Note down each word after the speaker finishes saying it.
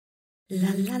La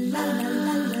la la la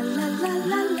la la la la la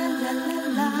la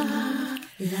la la.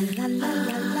 La la la la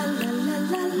la la la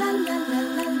la la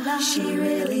la la. She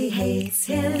really hates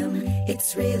him,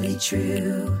 it's really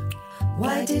true.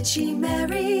 Why did she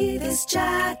marry this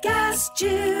jackass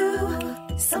Jew?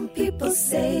 Some people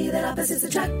say that opposites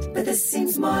attract, but this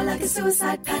seems more like a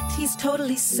suicide pact. He's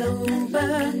totally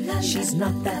sober, she's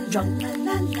not that drunk.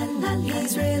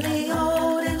 He's really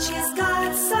old and she's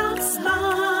got some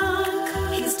spunk.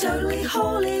 He's totally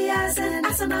holy as an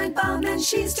asinine bomb, and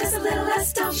she's just a little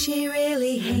less dumb. She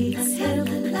really hates him,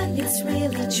 it's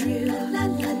really true.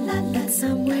 But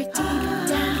somewhere deep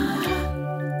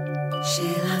down, she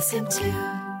loves him too.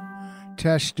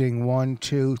 Testing 1,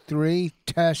 2, 3.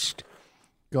 Test.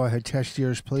 Go ahead, test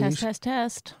yours, please.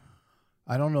 Test.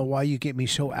 I don't know why you get me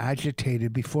so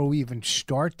agitated before we even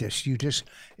start this. You're just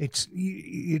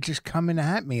coming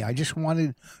at me. I just want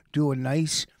to do a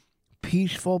nice,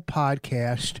 peaceful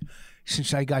podcast.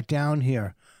 Since I got down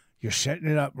here, you're setting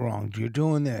it up wrong. You're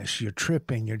doing this. You're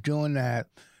tripping. You're doing that.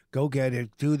 Go get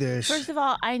it. Do this. First of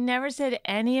all, I never said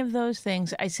any of those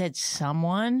things. I said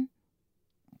someone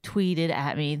tweeted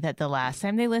at me that the last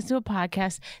time they listened to a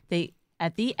podcast,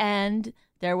 at the end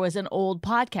there was an old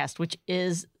podcast, which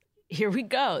is, here we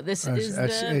go. This is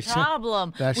the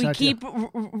problem. We keep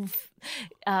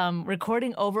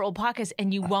recording over old podcasts,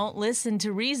 and you won't listen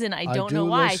to reason. I don't know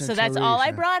why. So that's all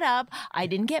I brought up. I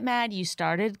didn't get mad. You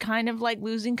started kind of like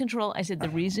losing control. I said the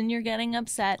reason you're getting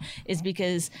upset is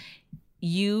because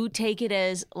you take it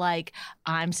as like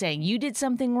I'm saying you did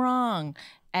something wrong.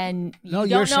 And you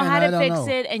don't know how to fix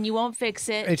it, and you won't fix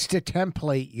it. It's the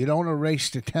template. You don't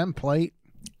erase the template.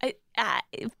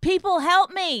 People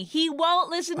help me. He won't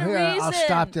listen to reason. I'll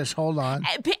stop this. Hold on.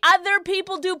 Other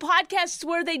people do podcasts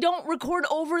where they don't record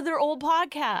over their old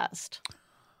podcast.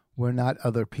 We're not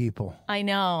other people. I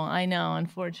know,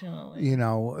 unfortunately. You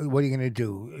know, what are you going to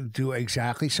do? Do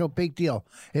exactly so? Big deal.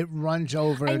 It runs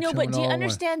over. I know, but do you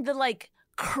understand the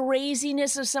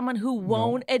craziness of someone who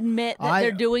won't admit that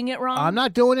they're doing it wrong? I'm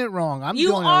not doing it wrong.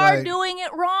 You are doing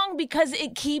it wrong because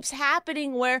it keeps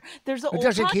happening where there's an old podcast. It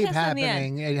doesn't keep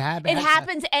happening. It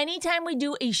happens anytime we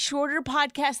do a shorter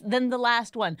podcast than the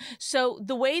last one. So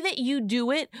the way that you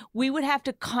do it, we would have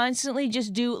to constantly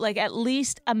just do at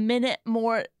least a minute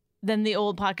more than the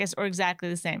old podcast or exactly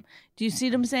the same. Do you see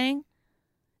what I'm saying?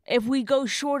 If we go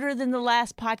shorter than the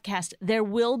last podcast, there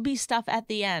will be stuff at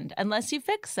the end unless you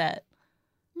fix it.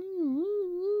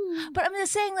 But I'm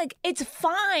just saying, it's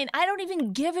fine. I don't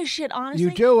even give a shit, honestly.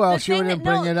 You do, else you wouldn't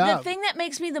bring it up. The thing that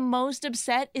makes me the most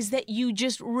upset is that you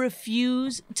just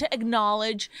refuse to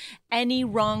acknowledge any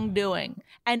wrongdoing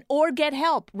or get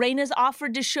help. Raina's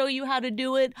offered to show you how to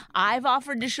do it. I've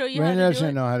offered to show you how to do it. Raina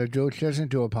doesn't know how to do it. She doesn't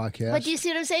do a podcast. But do you see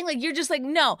what I'm saying? You're just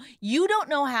no, you don't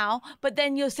know how, but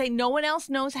then you'll say no one else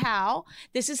knows how.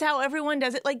 This is how everyone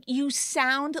does it. You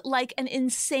sound like an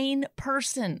insane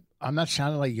person. I'm not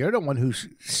sounding like you're the one who's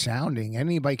sounding.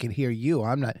 Anybody can hear you.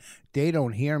 I'm not. They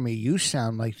don't hear me. You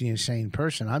sound like the insane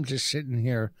person. I'm just sitting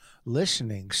here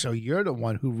listening. So you're the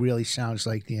one who really sounds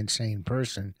like the insane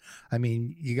person. I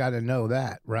mean, you got to know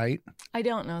that, right? I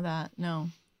don't know that. No.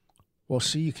 Well,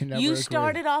 see, you can never You agree.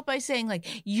 Started off by saying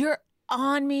you're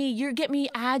on me. You're getting me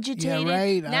agitated. Yeah,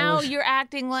 right. Now you're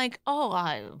acting like,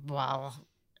 I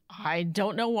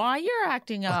don't know why you're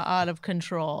acting out of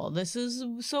control. This is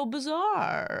so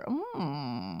bizarre.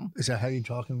 Is that how you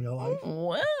talk in real life?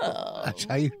 Well. That's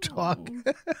how you talk?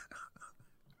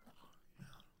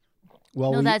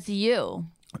 No, that's you.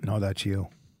 No, that's you.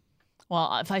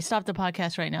 Well, if I stop the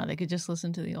podcast right now, they could just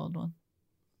listen to the old one.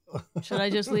 Should I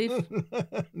just leave?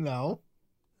 No.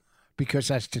 Because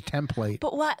that's the template.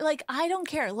 But what? I don't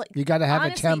care. You got to have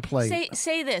honestly, a template.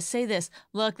 Say this.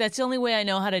 Look, that's the only way I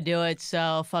know how to do it,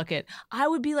 so fuck it. I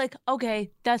would be okay,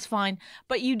 that's fine.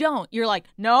 But you don't. You're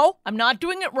no, I'm not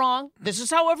doing it wrong. This is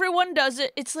how everyone does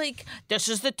it. It's this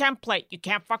is the template. You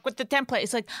can't fuck with the template.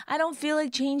 It's I don't feel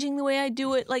like changing the way I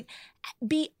do it.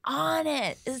 Be on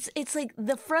it. It's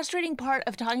the frustrating part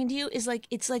of talking to you is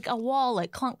it's like a wall,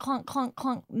 clunk, clunk, clunk,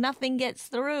 clunk. Nothing gets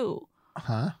through.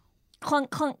 Huh?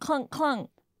 Clunk, clunk, clunk, clunk.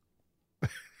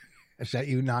 Is that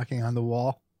you knocking on the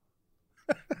wall?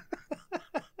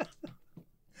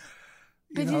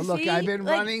 Look, I've been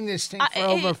running this thing for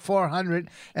over 400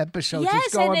 episodes. Yes,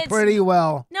 it's going pretty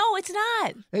well. No, it's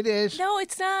not. It is. No,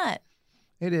 it's not.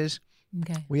 It is.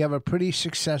 Okay. We have a pretty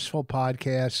successful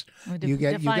podcast.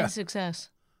 Define success.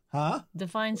 Huh?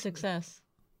 Define success.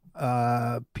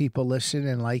 People listen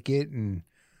and like it, and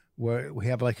we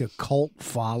have a cult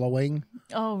following.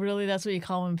 Oh, really? That's what you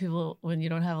call when you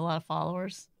don't have a lot of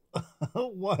followers?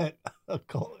 What?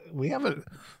 We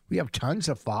have tons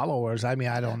of followers. I mean,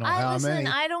 I don't know how listen, many.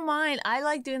 I don't mind. I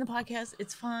like doing the podcast.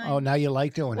 It's fine. Oh, now you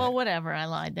like doing Well, it. whatever. I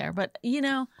lied there, but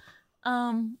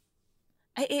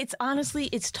it's honestly,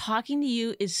 it's talking to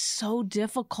you is so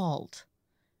difficult.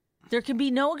 There can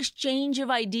be no exchange of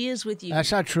ideas with you.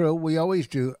 That's not true. We always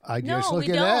do. No, Look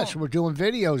we at us. don't. We're doing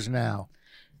videos now.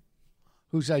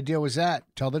 Whose idea was that?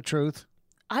 Tell the truth.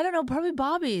 I don't know. Probably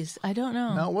Bobby's. I don't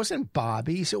know. No, it wasn't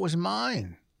Bobby's. It was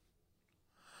mine.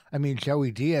 I mean,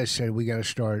 Joey Diaz said we got to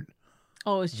start.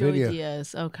 Oh, it's Joey Video.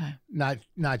 Diaz. Okay. Not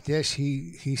this.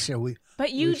 He said we.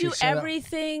 But you we should do set up-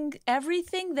 everything.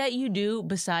 Everything that you do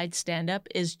besides stand up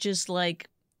is just like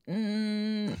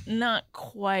not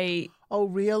quite Oh,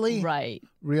 really? right.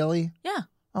 Really? Yeah.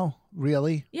 Oh,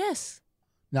 really? Yes.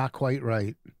 Not quite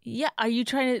right. Yeah. Are you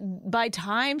trying to buy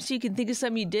time so you can think of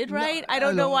something you did right? I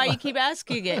don't know why you keep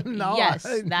asking it. No, yes,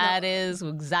 no. that is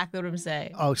exactly what I'm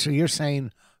saying. Oh, so you're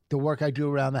saying the work I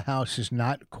do around the house is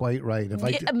not quite right? If I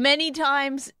Yeah, do, many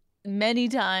times,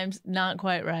 not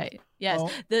quite right. Yes.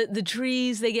 Oh. The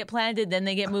trees, they get planted, then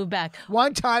they get moved back.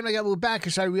 one time I got moved back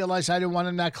because I realized I didn't want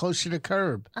them that close to the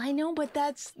curb. I know, but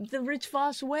that's the Rich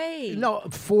Voss way. No,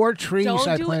 4 trees Don't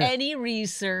I do planted. any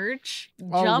research.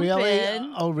 Oh, Jump really?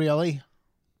 in. Oh, really?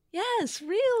 Yes,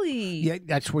 really. Yeah,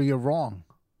 that's where you're wrong.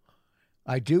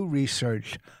 I do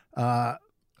research.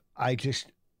 I just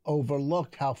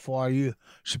overlooked how far you're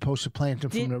supposed to plant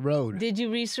them from the road. Did you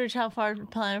research how far to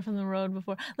plant it from the road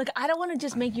before? Look, I don't want to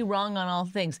just make you wrong on all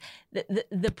things.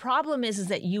 The problem is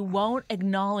that you won't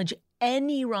acknowledge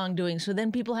any wrongdoing. So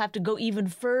then people have to go even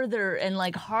further and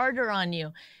like harder on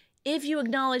you. If you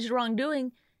acknowledge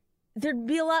wrongdoing, there'd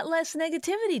be a lot less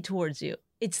negativity towards you.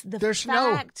 It's the There's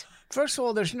fact. First of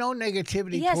all, there's no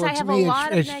negativity Yes, I towards have a me.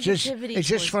 lot of It's just negativity it's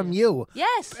just towards from you. you.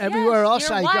 Yes. Everywhere yes, else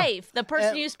your I go- wife, the person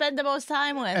ev- you spend the most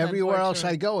time with. Everywhere else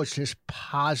I unfortunately. go, it's just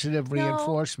positive No.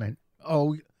 reinforcement.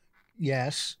 Oh,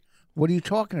 yes. What are you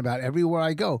talking about? Everywhere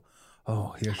I go.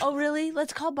 Oh, here's. Oh, really?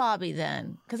 Let's call Bobby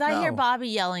then. Because I hear No. Bobby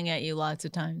yelling at you lots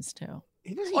of times too.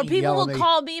 He doesn't Or people yell will at me.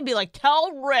 call me and be like,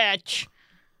 tell Rich.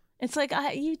 It's like,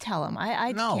 you tell him.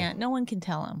 I No. can't. No one can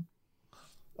tell him.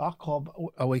 I'll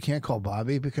call. Oh, we can't call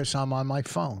Bobby because I'm on my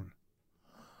phone.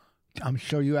 I'm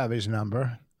sure you have his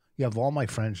number. You have all my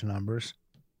friends' numbers.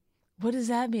 What does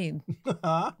that mean?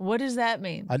 What does that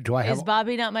mean? Do I have? Is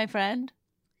Bobby not my friend?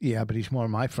 Yeah, but he's more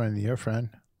my friend than your friend.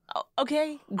 Oh,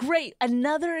 okay, great.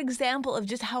 Another example of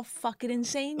just how fucking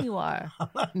insane you are. I'm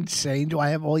not insane. Do I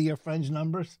have all your friends'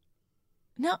 numbers?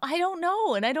 No, I don't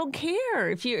know, and I don't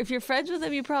care. If you're friends with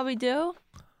him, you probably do.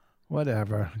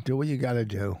 Whatever. Do what you got to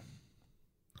do.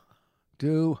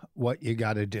 Do what you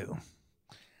got to do.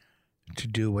 To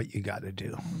do what you got to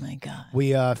do. Oh my god.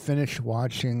 We finished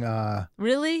watching.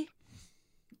 Really?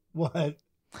 What?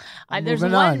 There's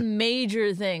moving one on.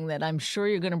 major thing that I'm sure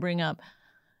you're going to bring up.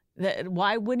 That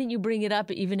why wouldn't you bring it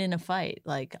up even in a fight?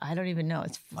 Like I don't even know.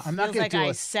 It I'm not feels gonna like do I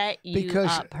it set you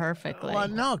because- up perfectly. Well,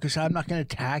 no, because I'm not going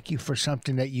to attack you for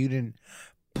something that you didn't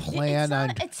plan it's on.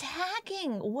 not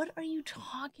attacking. What are you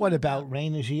talking? What about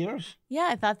Raina's ears? Yeah,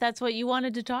 I thought that's what you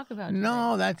wanted to talk about.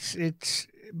 No, it's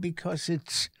because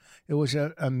it was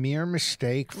a mere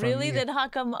mistake. From Really? you. Then how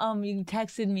come you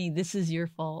texted me? This is your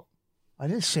fault. I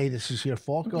didn't say this is your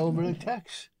fault. Go over the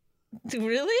text.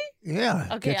 Really? Yeah.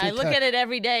 Okay, get I your look text. at it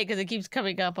every day because it keeps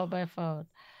coming up on my phone.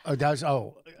 Oh, that's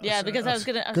Yeah, because I was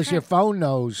gonna- I was Because your phone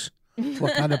knows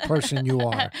what kind of person you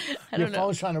are. I Your don't know.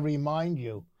 phone's trying to remind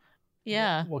you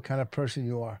Yeah. what kind of person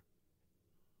you are.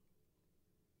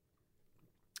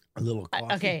 A little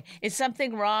coffee. Okay, is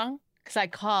something wrong? Because I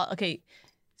call. Okay,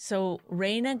 so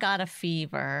Raina got a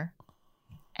fever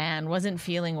and wasn't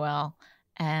feeling well,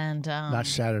 and Not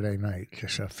Saturday night,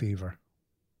 just a fever.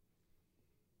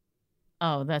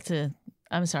 oh,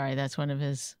 I'm sorry, that's one of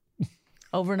his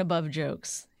over and above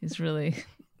jokes. He's really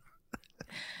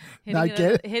I get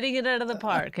it. hitting it out of the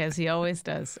park as he always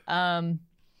does.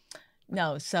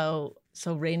 No, so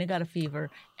Raina got a fever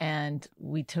and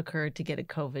we took her to get a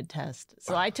COVID test.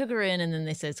 So I took her in and then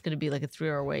they said it's going to be like a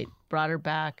 3-hour wait. Brought her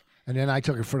back. And then I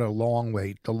took it for the long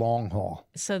wait, the long haul.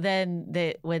 So then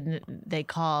when they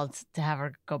called to have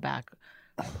her go back,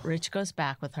 Rich goes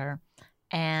back with her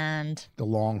and The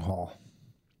long haul.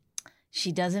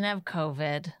 she doesn't have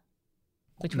COVID,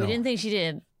 which No. we didn't think she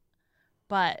did.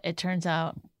 But it turns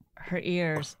out her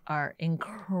ears are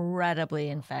incredibly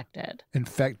infected.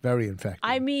 Very infected.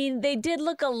 I mean, they did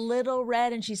look a little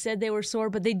red and she said they were sore,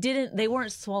 but they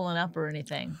weren't swollen up or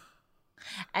anything.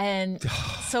 And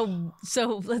so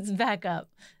let's back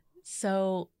up.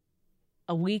 So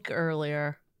a week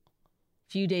earlier,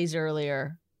 a few days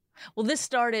earlier, Well, this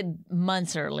started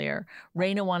months earlier.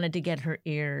 Raina wanted to get her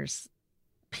ears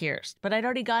pierced, but I'd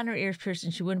already gotten her ears pierced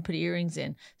and she wouldn't put earrings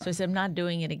in. So I said, I'm not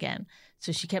doing it again.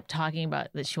 So she kept talking about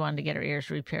that she wanted to get her ears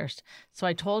re-pierced. So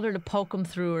I told her to poke them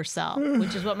through herself,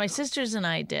 which is what my sisters and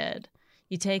I did.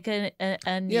 You take a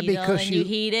needle and you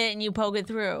heat it and you poke it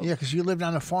through. Yeah, because you lived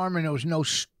on a farm and there was no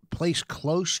place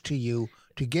close to you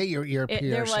to get your ear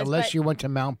pierced unless you went to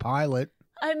Mount Pilot.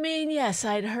 I mean, yes,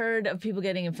 I'd heard of people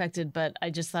getting infected, but I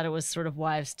just thought it was sort of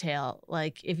wives' tale.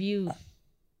 Like if you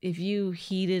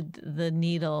heated the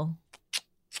needle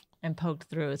and poked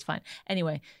through, it's fine.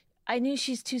 Anyway, I knew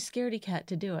she's too scaredy cat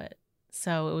to do it.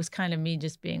 So it was kind of me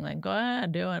just being like, go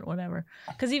ahead, do it, whatever.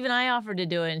 Because even I offered to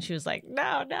do it and she was like,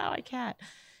 no, I can't.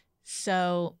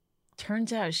 So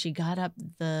turns out she got up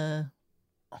the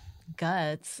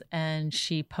guts and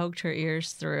she poked her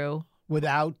ears through.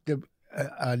 Without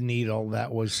a needle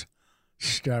that was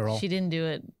sterile. She didn't do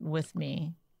it with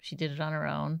me. She did it on her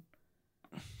own.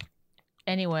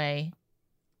 Anyway,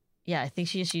 yeah, I think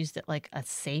she just used it like a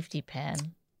safety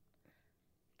pin.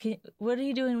 What are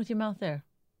you doing with your mouth there?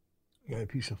 You got a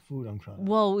piece of food I'm trying to...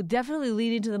 Well, definitely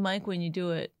lead into the mic when you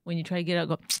do it. When you try to get out,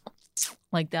 go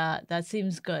like that. That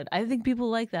seems good. I think people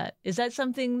like that. Is that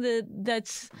something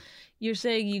that's you're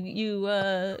saying you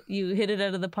hit it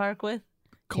out of the park with?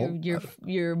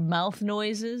 Your mouth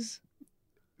noises?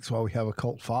 That's why we have a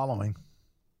cult following.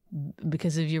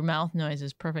 Because of your mouth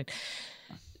noises. Perfect.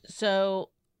 So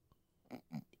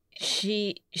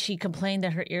she complained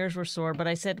that her ears were sore, but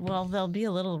I said, well, they'll be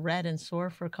a little red and sore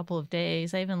for a couple of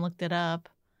days. I even looked it up.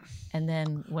 And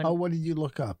then when... Oh, what did you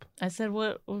look up? I said,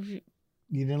 what you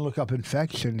didn't look up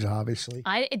infections, obviously.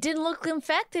 It didn't look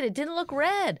infected. It didn't look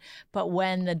red. But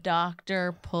when the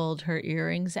doctor pulled her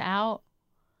earrings out,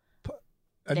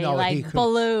 they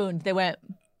ballooned. They went,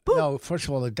 boop. No, first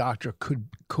of all, the doctor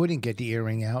couldn't get the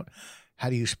earring out. Had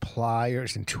to use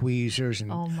pliers and tweezers and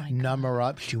numb her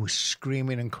up. She was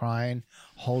screaming and crying,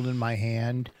 holding my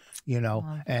hand,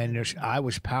 and I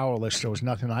was powerless. There was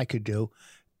nothing I could do.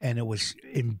 And it was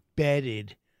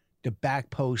embedded, the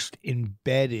back post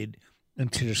embedded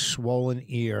into the swollen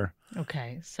ear.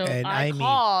 Okay, so I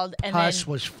called and pus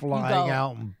was flying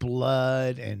out and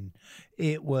blood, and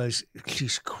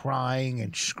she's crying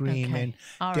and screaming.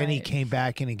 Okay. Then he came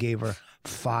back and he gave her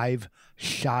 5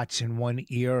 shots in one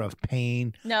ear of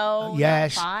pain. No,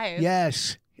 yes, not 5.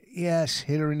 Yes,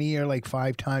 hit her in the ear like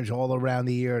 5 times all around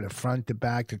the ear, the front, the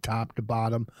back, the top, the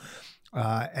bottom,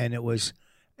 and it was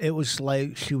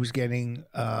like she was getting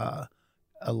a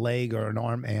leg or an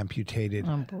arm amputated.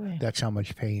 Oh boy, that's how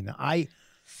much pain. I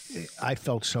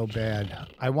felt so bad.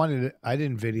 I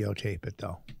didn't videotape it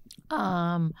though.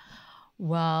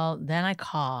 Well, then I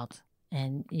called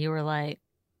and you were like,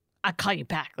 I'll call you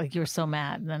back. Like you were so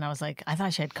mad. And then I was like, I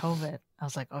thought she had COVID. I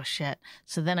was like, oh shit.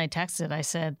 So then I texted, I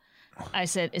said,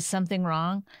 is something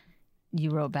wrong? You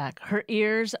wrote back, her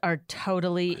ears are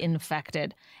totally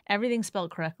infected. Everything spelled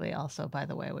correctly also, by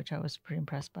the way, which I was pretty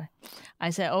impressed by.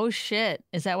 I said, oh shit,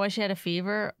 is that why she had a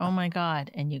fever? Oh my God.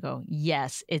 And you go,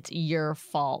 yes, it's your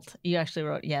fault. You actually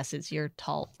wrote, yes, it's your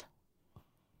fault.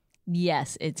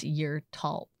 Yes, it's your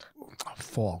fault.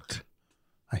 Fault.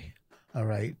 All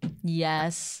right.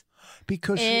 Yes.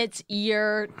 Because it's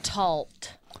your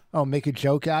fault. Oh, make a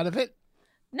joke out of it?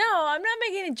 No, I'm not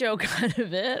making a joke out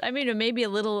of it. I mean, it may be a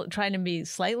little trying to be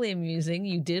slightly amusing.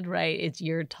 You did write, it's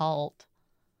your fault.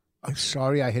 I'm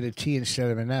sorry I hit a T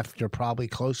instead of an F. They're probably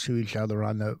close to each other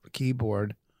on the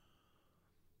keyboard.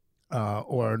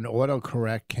 Or an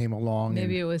autocorrect came along.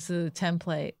 Maybe it was the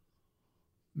template.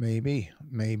 Maybe,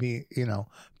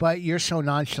 But you're so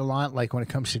nonchalant, like when it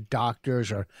comes to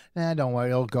doctors or, don't worry,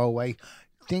 it'll go away.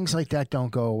 Things like that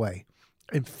don't go away.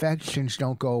 Infections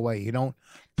don't go away. You don't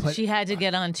put... She had to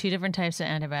get on 2 different types of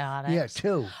antibiotics. Yeah,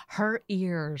 2. Her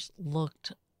ears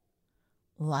looked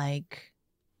like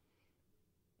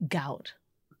gout.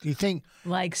 Do you think...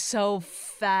 Like so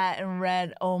fat and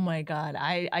red. Oh, my God.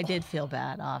 I did feel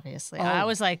bad, obviously. I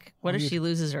was like, what if she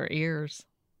loses her ears?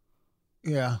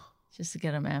 Yeah. Just to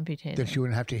get them amputated. That she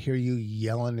wouldn't have to hear you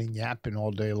yelling and yapping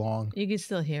all day long. You could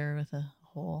still hear her with a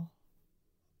hole.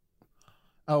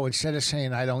 Oh, instead of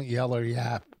saying I don't yell or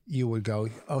yap, you would go,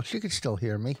 oh, she could still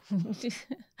hear me.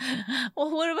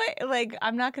 Well, what am I,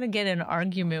 I'm not going to get in an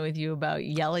argument with you about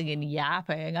yelling and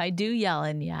yapping. I do yell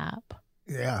and yap.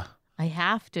 Yeah. I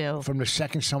have to. From the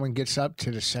second someone gets up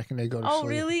to the second they go to sleep. Oh,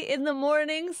 really? In the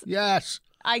mornings? Yes.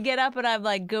 I get up and I'm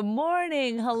like, good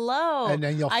morning, hello. And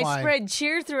then I spread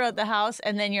cheer throughout the house,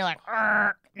 and then you're like,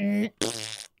 you're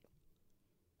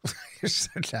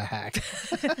such a hack.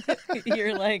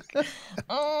 You're like,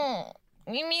 oh,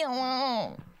 leave me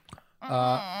alone.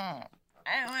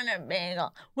 I want a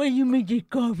bagel. Why you make your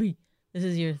coffee? This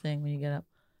is your thing when you get up.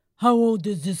 How old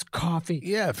is this coffee?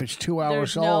 Yeah, if it's 2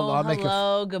 hours There's old, no I'll make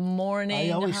hello, good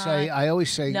morning. I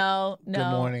always say no, good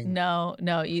morning. No,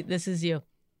 this is you.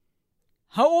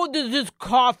 How old is this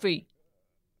coffee?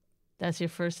 That's your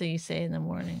first thing you say in the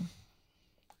morning.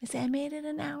 I say, I made it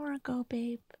an hour ago,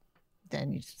 babe.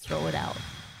 Then you just throw it out.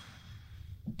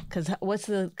 Because what's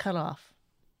the cutoff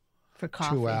for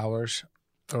coffee? 2 hours,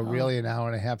 or really an hour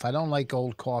and a half. I don't like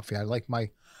old coffee. I like when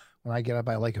I get up,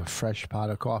 I like a fresh pot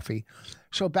of coffee.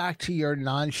 So back to your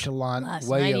nonchalant Last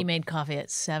way night of, he made coffee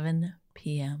at 7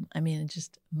 p.m. I mean, it's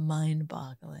just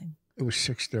mind-boggling. it was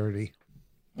 6:30.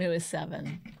 It was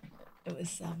 7. It was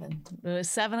 7. It was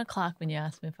 7 o'clock when you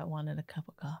asked me if I wanted a cup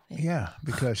of coffee. Yeah,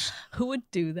 because Who would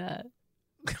do that?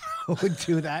 who would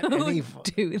do that? Who would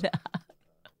do that?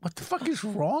 What the fuck is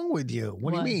wrong with you?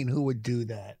 What do you What? mean, who would do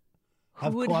that? Who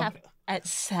would have at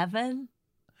 7?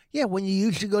 Yeah, when you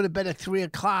usually go to bed at 3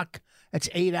 o'clock, that's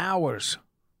 8 hours.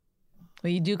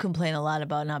 Well, you do complain a lot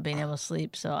about not being able to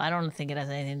sleep, so I don't think it has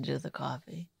anything to do with the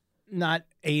coffee. Not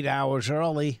 8 hours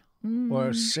early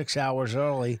or 6 hours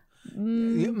early.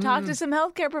 Talk to some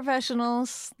healthcare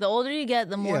professionals. The older you get,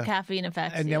 the more Yeah. caffeine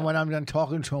affects And you. then when I'm done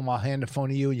talking to him, I'll hand the phone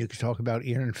to you and you can talk about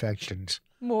ear infections.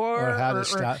 More or how to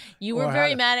stop. You or were how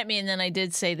very to- mad at me, and then I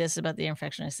did say this about the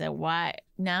infection. I said, "Why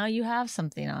now? You have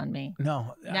something on me.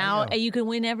 No. I Now know. you can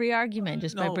win every argument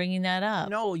just by No, bringing that up."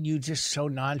 No, you just so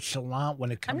nonchalant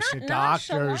when it I'm comes not to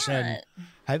doctors. nonchalant.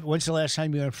 When's the last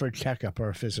time you went for a checkup or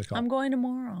a physical? I'm going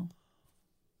tomorrow.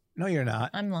 No, you're not.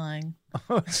 I'm lying.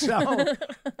 So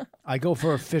I go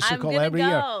for a physical gonna every year.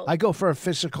 go. I go for a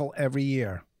physical every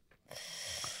year.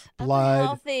 I'm Blood.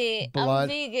 healthy. blood. I'm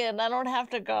vegan. I don't have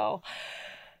to go.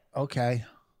 Okay.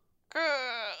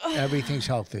 Everything's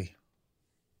healthy.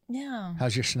 Yeah,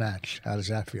 How's your snatch? How does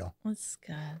that feel? that's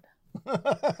good.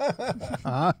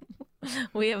 Huh?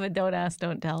 We have a don't ask,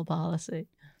 don't tell policy.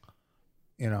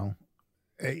 You know,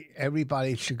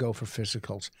 everybody should go for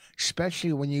physicals,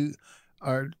 especially when you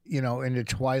are, in the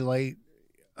twilight,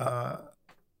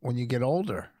 when you get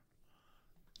older.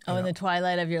 Oh, in the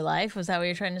twilight of your life? Was that what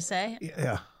you're trying to say?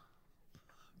 Yeah.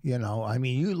 I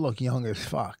mean, you look young as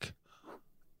fuck.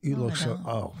 You look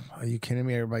are you kidding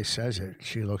me? Everybody says it.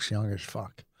 She looks young as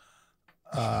fuck.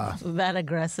 That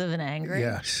aggressive and angry?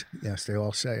 Yes, they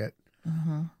all say it.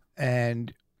 Mm-hmm.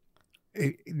 And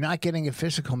not getting a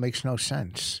physical makes no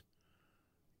sense.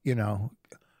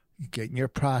 Getting your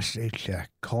prostate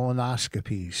checked,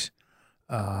 colonoscopies,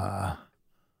 what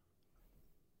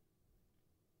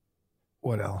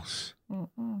else?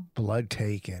 Mm-mm. Blood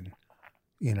taken,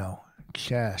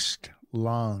 chest,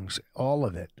 lungs, all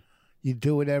of it. You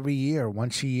do it every year.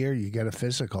 Once a year, you get a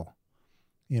physical,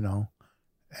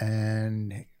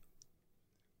 and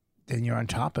then you're on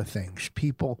top of things.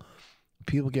 People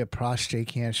get prostate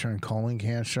cancer and colon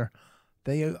cancer.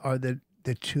 They are the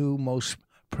two most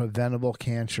preventable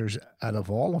cancers out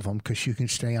of all of them because you can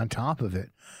stay on top of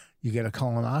it. You get a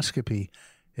colonoscopy.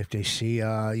 If they see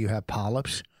you have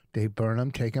polyps, they burn them,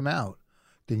 take them out.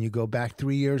 Then you go back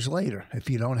 3 years later. If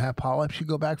you don't have polyps, you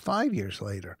go back 5 years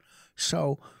later.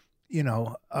 So,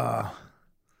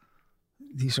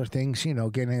 these are things,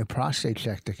 getting a prostate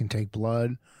check that can take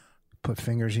blood, put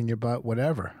fingers in your butt,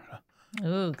 whatever.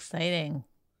 Ooh, exciting.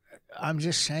 I'm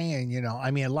just saying,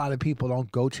 a lot of people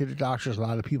don't go to the doctors. A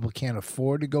lot of people can't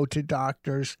afford to go to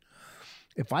doctors.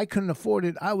 If I couldn't afford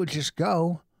it, I would just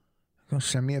go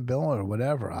send me a bill or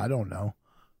whatever. I don't know,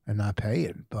 and not pay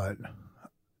it. But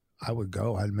I would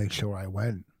go. I'd make sure I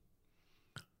went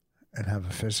and have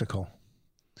a physical.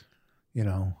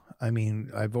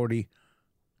 I've already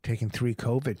taken 3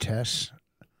 COVID tests.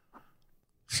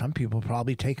 Some people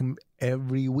probably take them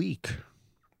every week,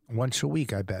 once a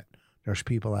week, I bet. There's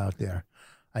people out there.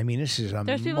 This is a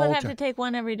There's people that have to take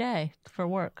one every day for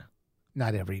work.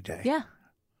 Not every day. Yeah.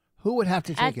 Who would have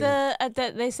to take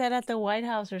it? They said at the White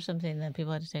House or something that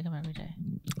people had to take them every day.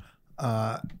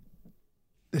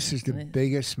 This is the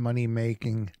biggest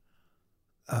money-making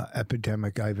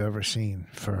epidemic I've ever seen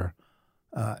for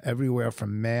everywhere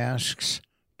from masks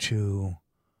to,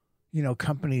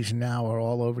 companies now are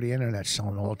all over the internet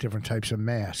selling all different types of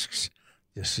masks.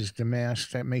 This is the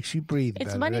mask that makes you breathe better.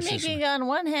 It's money making on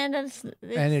one hand, and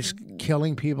it's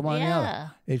killing people on the Yeah.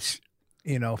 other. It's,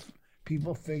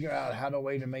 people figure out how to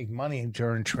way to make money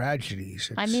during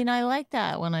tragedies. I like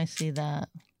that when I see that.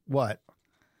 What?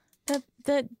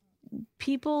 That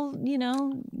people,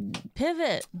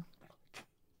 pivot Like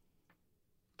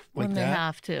when they that?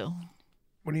 have to.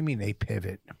 What do you mean they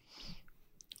pivot?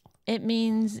 It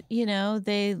means,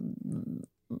 they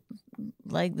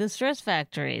like the Stress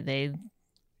Factory. They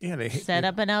Yeah, they set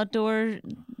up an outdoor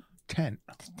tent.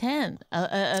 10,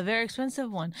 a very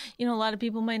expensive one. You know, a lot of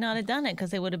people might not have done it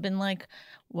because they would have been like,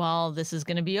 well, this is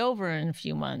going to be over in a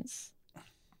few months.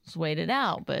 Just wait it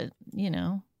out. But, you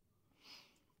know,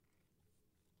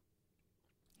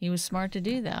 he was smart to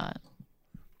do that.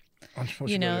 I'm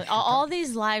supposed You to go know, to all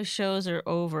these live shows are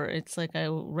over. It's like I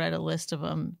read a list of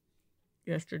them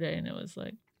yesterday and it was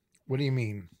like, What do you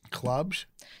mean? Clubs?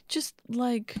 just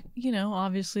like, you know,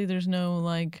 obviously there's no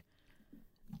like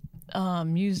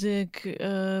music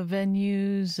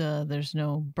venues, there's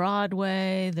no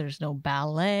Broadway, there's no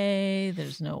ballet,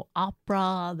 there's no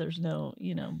opera, there's no,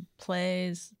 you know,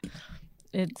 plays.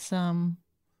 It's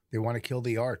They want to kill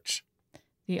the arts.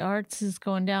 the arts is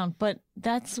going down, but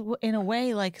that's in a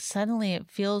way like suddenly it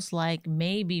feels like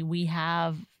maybe we're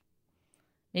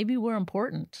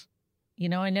important. You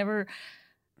know, I never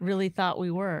really thought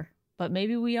we were, but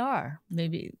maybe we are.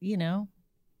 Maybe, you know,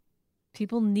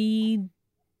 people need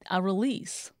a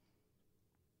release.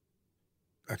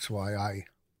 That's why I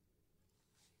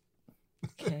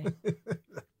Okay.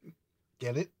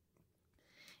 get it.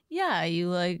 Yeah, you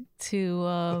like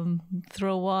to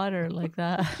throw water like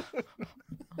that.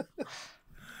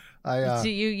 I So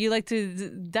you like to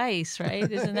dice, right?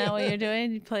 Isn't that what you're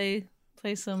doing? You play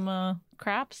some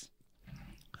craps?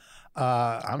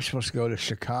 I'm supposed to go to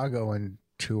Chicago in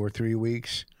 2 or 3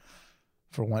 weeks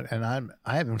for one, and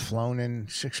I haven't flown in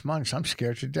 6 months. I'm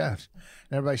scared to death.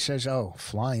 And everybody says, "Oh,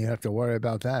 flying, you don't have to worry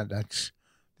about that. That's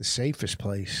the safest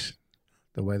place.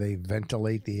 The way they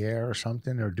ventilate the air or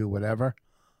something, or do whatever."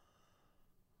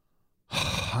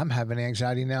 I'm having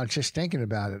anxiety now just thinking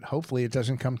about it. Hopefully, it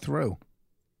doesn't come through.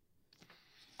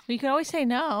 You can always say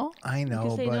no. I You know,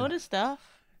 can say no to stuff.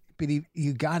 but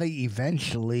you got to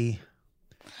eventually.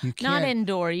 You can't. Not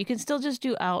indoor. You can still just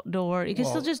do outdoor. You can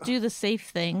still just do the safe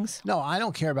things. No, I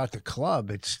don't care about the club.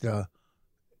 It's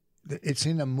it's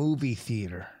in a movie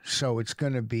theater, so it's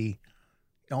going to be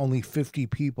only 50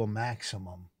 people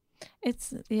maximum.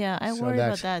 It's I So worry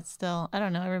about that's- that still. I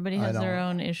don't know. Everybody has their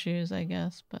own issues, I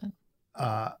guess. But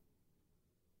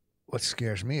What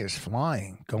scares me is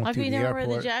flying, going how through come you the never wear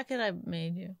airport. the jacket I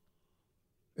made you?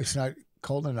 It's not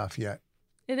cold enough yet.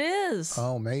 It is.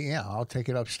 Oh, yeah, I'll take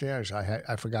it upstairs.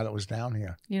 I forgot it was down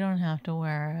here. You don't have to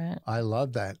wear it. I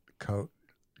love that coat,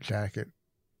 jacket.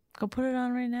 Go put it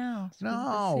on right now. So people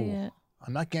can see No, it.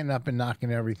 I'm not getting up and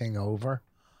knocking everything over.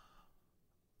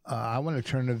 I want to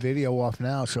turn the video off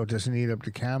now so it doesn't eat up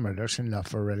the camera. There's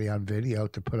enough already on video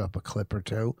to put up a clip or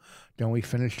two. Then we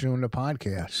finish doing the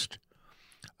podcast.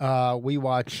 We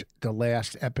watched the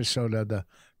last episode of the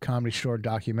Comedy Store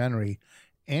documentary.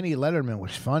 Annie Letterman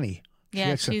was funny.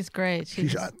 Yeah, she's great.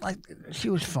 She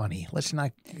was funny. Let's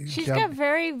not. She's got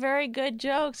very, very good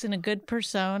jokes and a good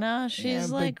persona. She's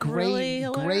but like really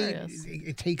hilarious. Great.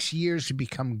 It takes years to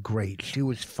become great. She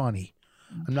was funny.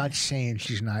 I'm not saying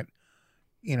she's not.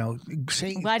 You know,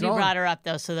 saying. I'm glad you brought her up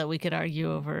though, so that we could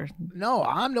argue over. No,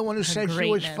 I'm the one who said she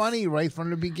was greatness. funny right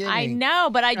from the beginning. I know,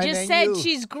 but I And just then said you-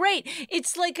 she's great.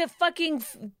 It's like a fucking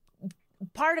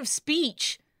part of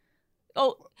speech.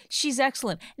 Oh, she's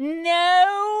excellent.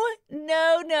 No.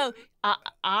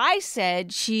 I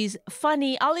said she's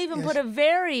funny. I'll even put a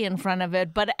very in front of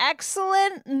it, but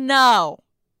excellent? No.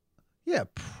 Yeah,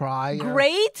 Pryor.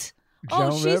 Great? Oh,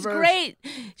 Joan she's Rivers. great.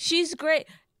 She's great.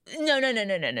 No.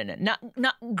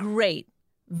 Not great.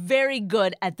 Very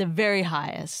good at the very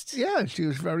highest. Yeah, she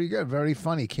was very good, very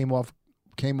funny. Came off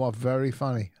very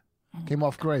funny. Came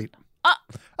off great.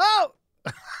 Oh.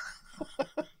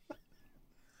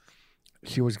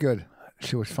 She was good.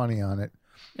 She was funny on it.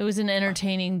 It was an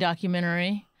entertaining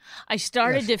documentary. I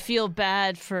started to feel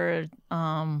bad for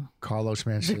Carlos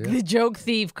Mencia. the joke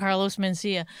thief Carlos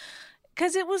Mencia,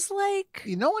 because it was like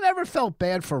No one ever felt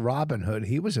bad for Robin Hood.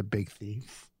 He was a big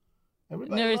thief.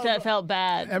 never felt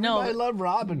bad. Everybody No, loved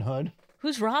Robin Hood.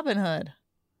 who's Robin Hood?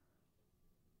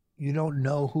 You don't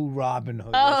know who Robin Hood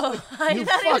is. Oh, I You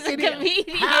thought he was a fucking- comedian.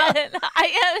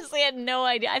 I honestly had no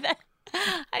idea.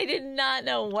 I did not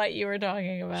know what you were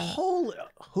talking about.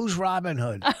 Who's Robin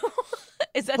Hood?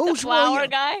 Is that Who's the flower William,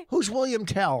 guy? Who's William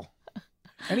Tell?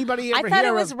 Anybody I ever thought hear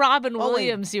it was of Robin Oh, wait.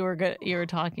 Williams you were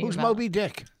talking who's about. Moby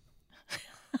Dick?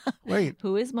 Wait,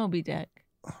 Who is Moby Dick?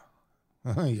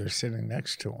 you're sitting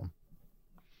next to him.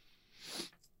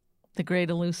 The great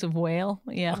elusive whale?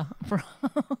 Yeah.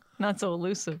 Not so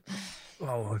elusive.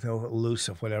 Oh,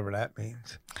 elusive, whatever that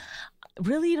means.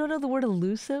 Really? You don't know the word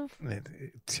elusive?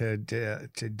 To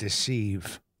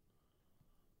deceive,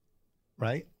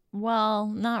 right? Well,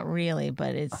 not really,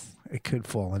 but it's It could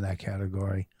fall in that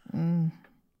category.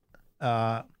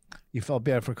 You felt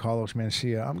bad for Carlos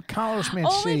Mencia. Carlos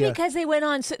Mencia. Only because they went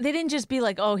on. So they didn't just be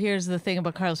like, "Oh, here's the thing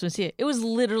about Carlos Mencia." It was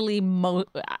literally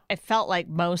it felt like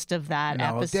most of that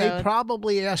episode. They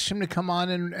probably asked him to come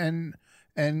on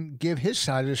and give his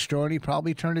side of the story, and he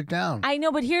probably turned it down. I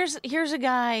know, but here's a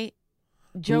guy,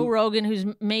 Joe Rogan, who's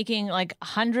making like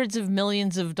hundreds of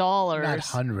millions of dollars. Not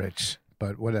hundreds,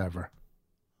 but whatever.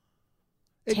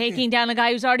 Taking down a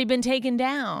guy who's already been taken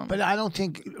down. But I don't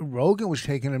think Rogan was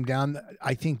taking him down.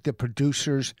 I think the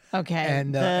producers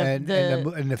and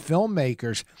the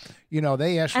filmmakers,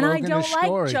 they asked and Rogan I the story.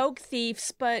 don't like joke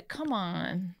thieves, but come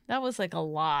on, that was like a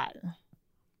lot.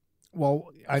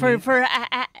 Well,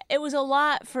 it was a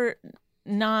lot for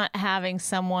not having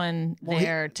someone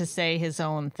there to say his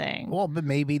own thing. Well, but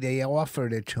maybe they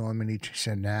offered it to him, and he just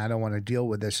said, "Nah, I don't want to deal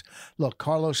with this." Look,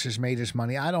 Carlos has made his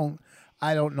money. I don't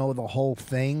know the whole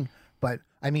thing, but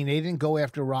I mean, they didn't go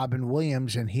after Robin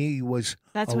Williams, and he was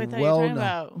that's what they were talking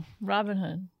about. Robin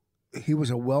Hood. He was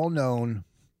a well-known.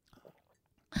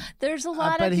 There's a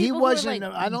lot but of people he wasn't. who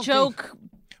are like, I don't joke.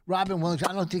 think Robin Williams.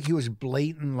 I don't think he was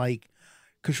blatant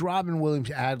because Robin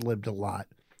Williams ad-libbed a lot,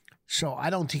 so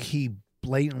I don't think he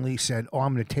blatantly said, "Oh,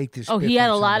 I'm going to take this." Oh, bit he had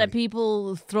from a lot of somebody."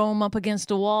 people throw him up against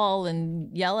a wall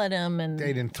and yell at him, and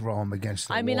They didn't throw him against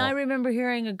the wall. I mean, I remember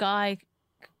hearing a guy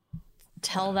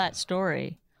tell that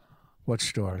story. What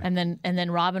story? And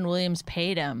then Robin Williams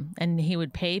paid him, and he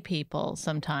would pay people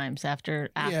sometimes after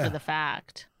the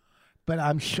fact. But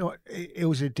I'm sure it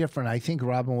was a different. I think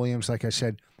Robin Williams, like I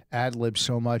said, ad-libbed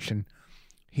so much, and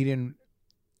he didn't.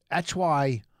 That's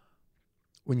why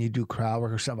when you do crowd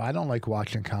work or something, I don't like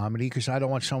watching comedy because I don't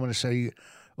want someone to say,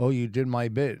 "Oh, you did my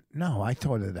bit." No, I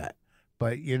thought of that.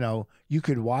 But you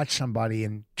could watch somebody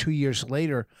and 2 years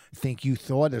later think you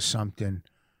thought of something.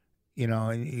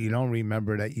 And you don't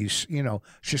remember that it's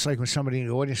just like when somebody in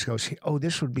the audience goes, "Oh,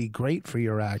 this would be great for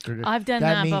your actor." I've done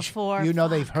that means, before.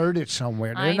 They've heard it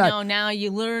somewhere. I know now you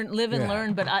live and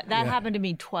learn, but that happened to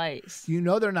me twice.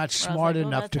 They're not smart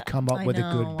enough to come up with a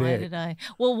good bit. Why did I?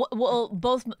 Well,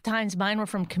 both times mine were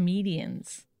from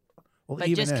comedians, but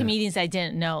just comedians I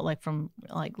didn't know, like from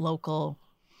local.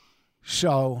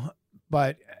 So,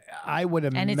 but I would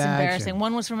imagine. And it's embarrassing.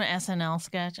 One was from an SNL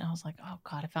sketch. And I was like, oh,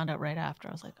 God, I found out right after.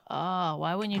 I was like, oh,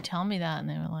 why wouldn't you tell me that? And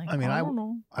they were like, I don't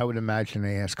know. I would imagine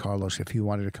they asked Carlos if he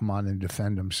wanted to come on and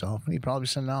defend himself. And he probably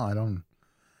said, no, I don't.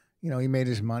 He made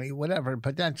his money, whatever.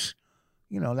 But that's,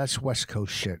 that's West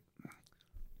Coast shit.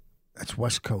 That's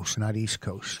West Coast, not East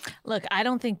Coast. Look, I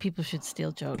don't think people should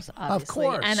steal jokes, obviously.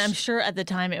 Of course. And I'm sure at the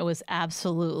time it was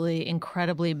absolutely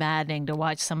incredibly maddening to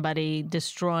watch somebody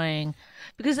destroying.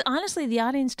 Because honestly, the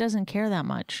audience doesn't care that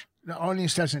much. The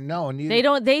audience doesn't know. And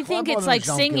they think it's like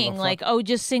singing, like, oh,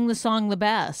 just sing the song the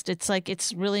best. It's like,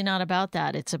 it's really not about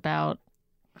that. It's about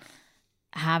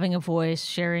having a voice,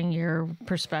 sharing your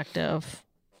perspective,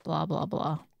 blah, blah,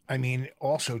 blah. I mean,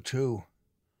 also, too,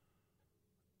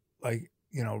 like,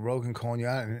 Rogan calling you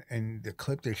out, and the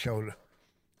clip they showed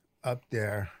up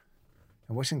there,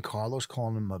 and wasn't Carlos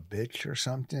calling him a bitch or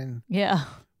something? Yeah.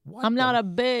 I'm not a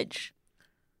bitch.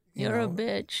 You're a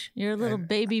bitch. You're a little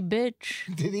baby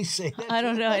bitch. Did he say that? I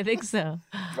don't know. I think so.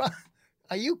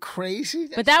 Are you crazy?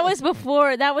 But that was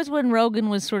before. That was when Rogan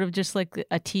was sort of just like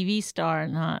a TV star,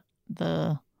 not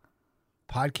the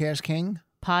podcast king.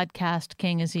 Podcast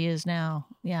king as he is now.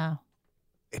 Yeah.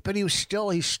 But he's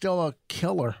still a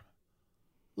killer.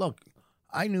 Look,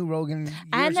 I knew Rogan.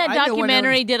 And that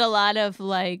documentary did a lot of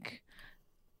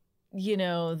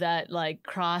that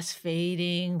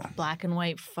cross-fading black and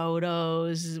white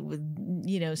photos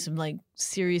with, some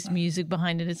serious music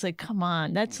behind it. It's like, come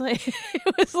on. That's it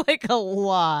was a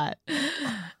lot,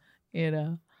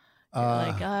 we're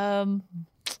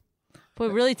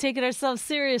really taking ourselves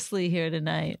seriously here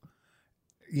tonight.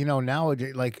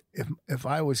 Nowadays, if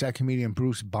I was that comedian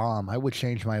Bruce Baum, I would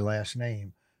change my last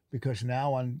name. Because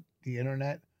now on the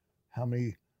internet, how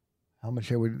much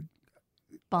they would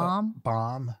Baum?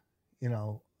 Baum,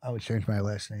 I would change my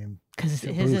last name. Because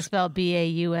his is spelled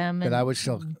Baum. But I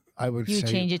would You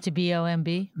change it to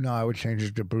Bomb? No, I would change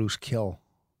it to Bruce Kill.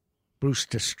 Bruce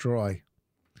Destroy.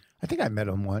 I think I met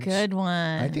him once. Good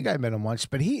one. I think I met him once,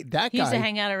 but he guy used to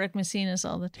hang out at Rick Messina's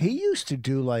all the time. He used to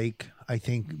do I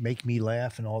think Make Me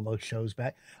Laugh and all those shows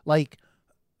back.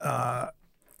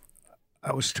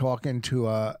 I was talking to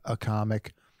a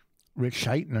comic, Rich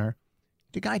Scheitner.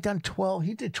 The guy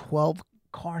he did 12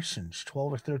 Carsons,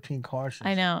 12 or 13 Carsons.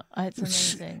 I know. It's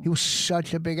amazing. He was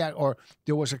such a big actor. Or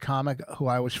there was a comic who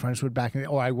I was friends with back in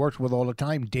I worked with all the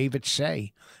time, David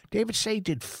Say. David Say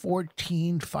did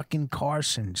 14 fucking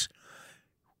Carsons.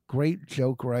 Great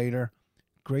joke writer,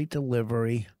 great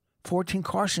delivery. 14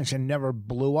 Carsons and never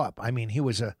blew up. I mean, he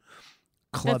was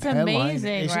club That's headline.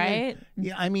 amazing, isn't it? right?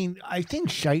 Yeah, I mean, I think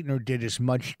Scheitner did as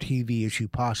much TV as you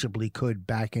possibly could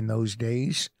back in those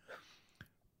days.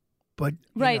 But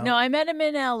you Right. know, No, I met him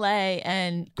in L.A.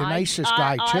 and The nicest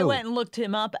guy, I too. went and looked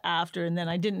him up after, and then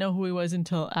I didn't know who he was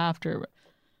until after.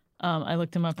 I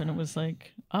looked him up, and it was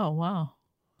like, oh wow,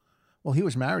 well, he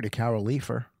was married to Carol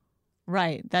Leifer,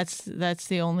 right. That's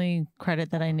the only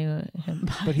credit that I knew him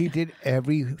by. but he did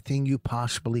everything you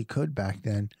possibly could back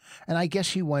then. And I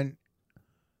guess he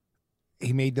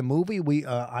made the movie.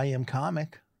 I Am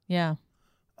Comic. Yeah.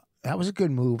 That was a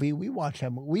good movie. We watched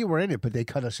that. We were in it, but they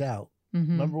cut us out.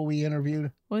 Mm-hmm. Remember we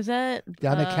interviewed Was that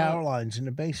down at Caroline's in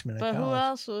the basement. But at who Caroline's.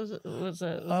 else was it? Was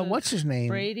it What's his name?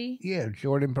 Brady? Yeah,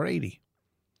 Jordan Brady.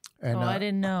 And I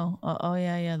didn't know. Oh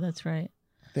yeah, that's right.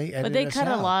 they edited But they us cut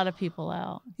out. a lot of people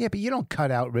out. Yeah, but you don't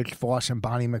cut out Rich Voss and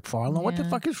Bonnie McFarlane. What the Yeah.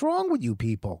 fuck is wrong with you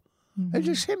people? Mm-hmm. It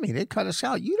just hit me. They cut us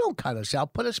out. You don't cut us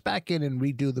out. Put us back in and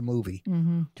redo the movie.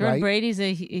 Mm-hmm. Jordan Right? Brady's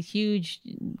a huge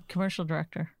commercial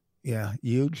director. Yeah,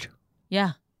 huge.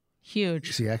 Yeah, huge.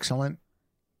 Is he excellent?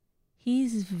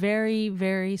 He's very,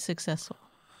 very successful.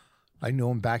 I knew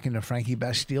him back in the Frankie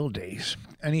Bastille days.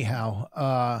 Anyhow,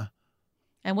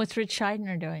 And what's Rich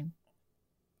Scheidner doing?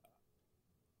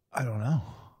 I don't know.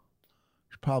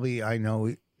 Probably, I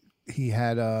know he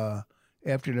had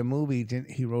after the movie,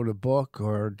 he wrote a book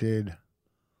or did,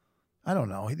 I don't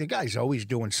know. The guy's always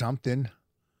doing something.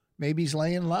 Maybe he's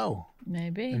laying low,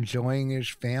 Maybe. enjoying his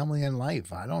family and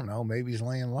life. I don't know. Maybe he's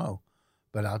laying low.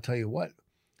 But I'll tell you what,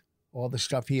 all the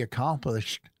stuff he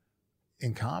accomplished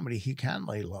in comedy, he can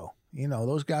lay low. You know,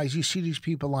 those guys, you see these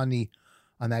people on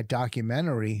that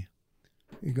documentary,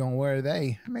 you're going, where are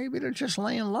they? Maybe they're just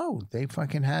laying low. They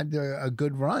fucking had a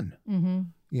good run. Mm-hmm.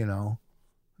 You know,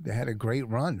 they had a great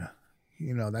run.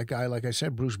 You know, that guy, like I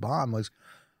said, Bruce Baum was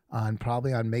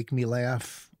probably on Make Me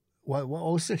Laugh. What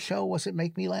was the show? Was it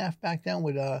Make Me Laugh back then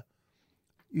with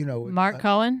Mark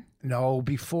Cohen? No,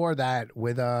 before that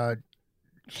with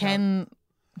Ken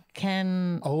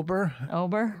Ober.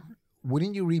 Ober?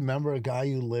 Wouldn't you remember a guy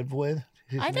you lived with?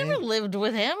 His I name? never lived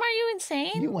with him. Are you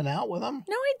insane? You went out with him?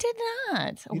 No, I did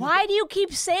not. didn't Why do you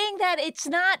keep saying that? It's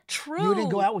not true. You didn't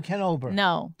go out with Ken Ober?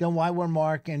 No. Then why were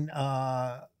Mark and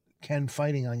Ken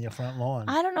fighting on your front lawn?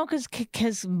 I don't know,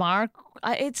 because Mark,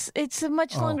 it's a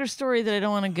much longer story that I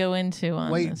don't want to go into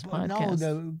on this podcast. no,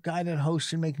 the guy that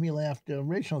hosted Make Me Laugh, the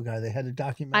original guy, they had a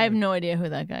documentary. I have no idea who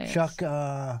that guy is. Chuck.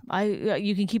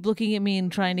 You can keep looking at me and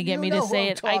trying to get You me know to who say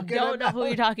I'm it. I talking don't know who about.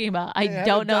 you're talking about. They I had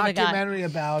don't know the a guy. documentary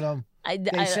about him.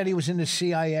 They said he was in the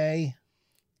CIA.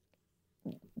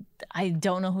 I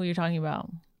don't know who you're talking about.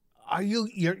 Are you?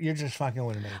 You're just fucking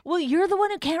with me. Well, you're the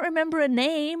one who can't remember a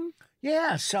name.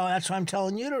 Yeah, so that's why I'm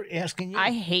telling you, asking you.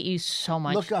 I hate you so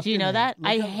much. Look up Do you the know name. that? Look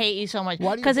I up- hate you so much.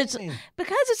 Why do you Because hate it's me?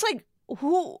 like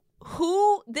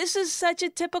who this is such a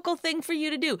typical thing for you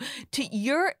to do.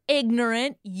 You're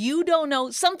ignorant, you don't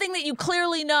know something that you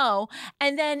clearly know,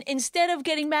 and then instead of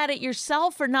getting mad at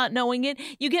yourself for not knowing it,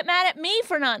 you get mad at me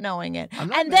for not knowing it. I'm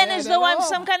not And then mad as at though I'm all.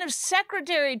 some kind of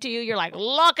secretary to you, you're like,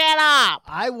 look it up.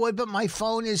 I would, but my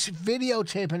phone is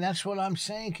videotaping. That's what I'm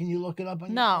saying. Can you look it up on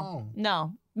your No, phone?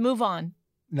 no. Move on.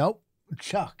 Nope.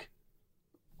 Chuck,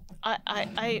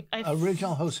 I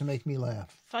original host to Make Me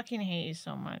Laugh. fucking hate you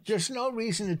so much. There's no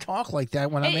reason to talk like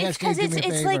that when I'm It's asking you to do me a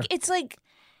it's favor. like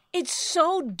it's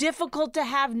so difficult to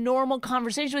have normal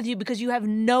conversations with you because you have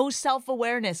no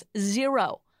self-awareness,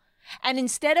 zero. And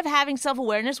instead of having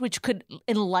self-awareness, which could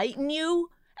enlighten you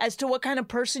as to what kind of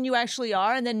person you actually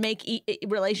are and then make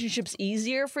relationships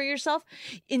easier for yourself,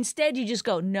 instead you just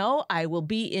go, no, I will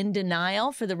be in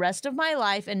denial for the rest of my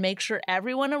life and make sure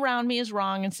everyone around me is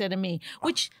wrong instead of me,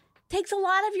 which takes a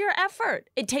lot of your effort.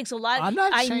 It takes a lot. I'm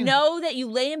not I saying- know that you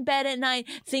lay in bed at night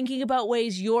thinking about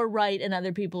ways you're right and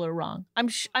other people are wrong. I'm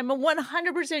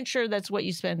 100% sure that's what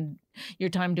you spend your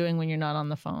time doing when you're not on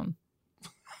the phone.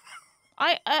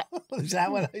 Is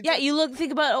that what I Yeah, you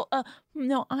think about,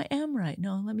 no, I am right.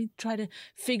 No, let me try to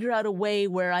figure out a way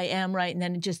where I am right. And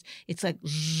then it's like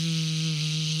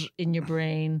in your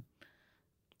brain.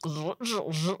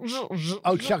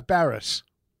 Oh, Chuck Barris.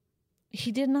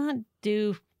 He did not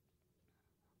do.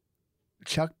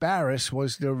 Chuck Barris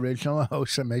was the original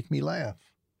host of Make Me Laugh.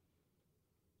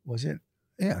 Was it?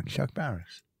 Yeah, Chuck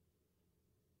Barris.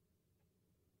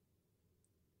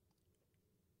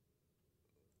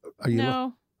 Are you?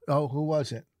 No. Oh, who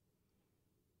was it?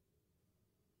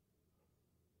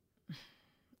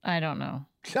 I don't know.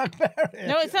 Chuck Barris.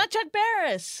 No, it's not Chuck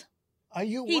Barris. Are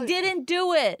you? He what? didn't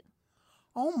do it.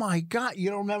 Oh my God! You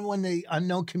don't remember when the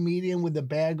unknown comedian with the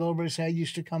bag over his head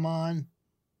used to come on?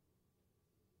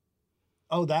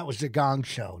 Oh, that was the Gong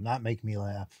Show, not Make Me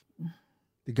Laugh.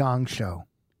 The Gong Show.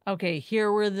 Okay,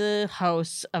 here were the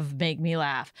hosts of Make Me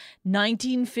Laugh.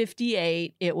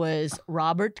 1958, it was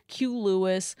Robert Q.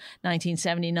 Lewis.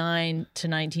 1979 to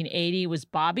 1980 was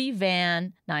Bobby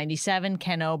Van. 97,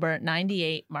 Ken Ober.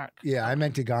 98, Mark. Yeah, I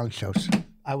meant the Gong Shows.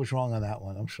 I was wrong on that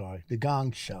one. I'm sorry. The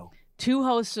Gong Show. 2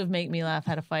 hosts of Make Me Laugh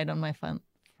had a fight on my front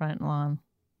lawn.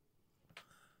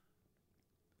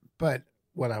 But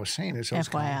what I was saying is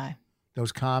FYI.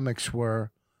 Those comics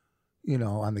were,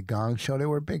 on the Gong Show, they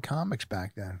were big comics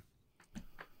back then.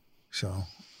 So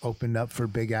opened up for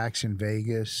big acts in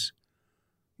Vegas.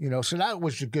 So that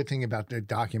was the good thing about the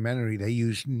documentary. They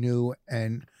used new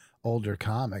and older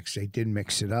comics. They did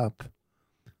mix it up,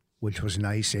 which was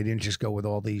nice. They didn't just go with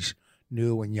all these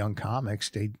new and young comics.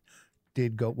 They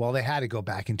did go, they had to go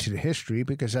back into the history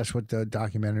because that's what the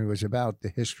documentary was about, the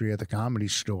history of the Comedy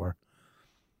Store.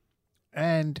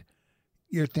 And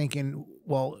you're thinking,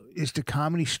 well, is the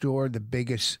Comedy Store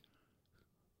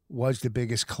was the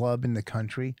biggest club in the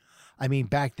country? I mean,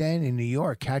 back then in New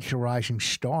York, Catch a Rising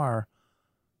Star,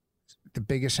 the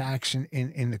biggest acts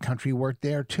in the country worked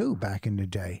there too back in the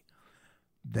day.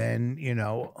 Then, in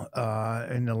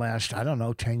the last,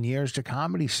 10 years, the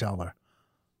Comedy Cellar.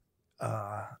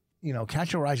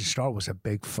 Catch a Rising Star was a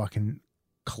big fucking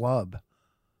club,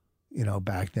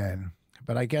 back then.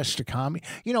 But I guess the comedy,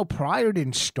 Pryor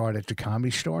didn't start at the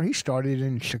Comedy Store. He started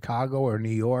in Chicago or New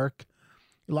York.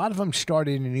 A lot of them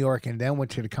started in New York and then went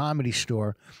to the Comedy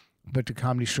Store. But the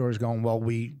Comedy Store is going,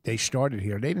 they started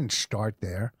here. They didn't start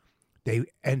there. They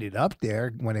ended up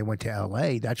there when they went to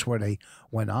L.A. That's where they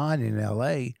went on in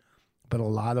L.A. But a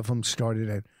lot of them started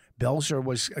at, Belzer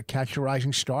was a Catch a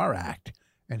Rising Star act.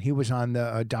 And he was on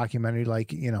the documentary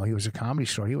he was a Comedy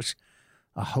Store. He was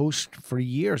a host for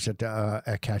years at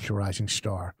Catch a Rising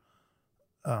Star,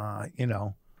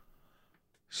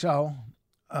 So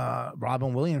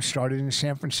Robin Williams started in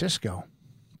San Francisco.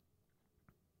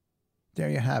 There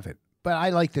you have it. But I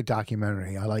like the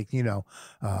documentary. I like,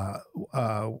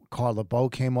 Carla Bow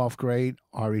came off great.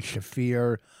 Ari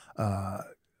Shaffir,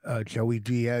 Joey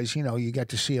Diaz. You get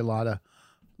to see a lot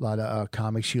of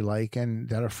comics you like and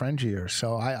that are friends of yours.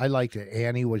 So I liked it.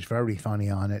 Annie was very funny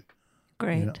on it.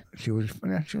 Great. She was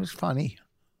funny.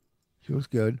 She was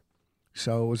good.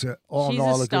 So it was all She's in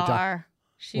all a a good star.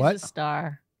 She's What? a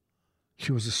star.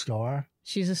 She was a star.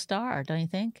 She's a star, don't you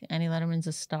think? Annie Letterman's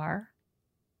a star.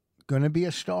 Going to be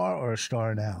a star or a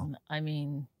star now? I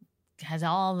mean, has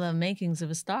all the makings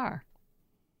of a star.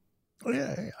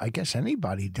 Yeah, I guess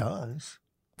anybody does.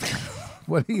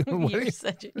 What do you?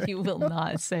 You will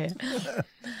not say it.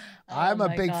 I'm Oh a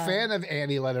my big God. fan of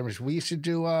Annie Letterman. We used to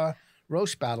do a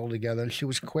roast battle together, and she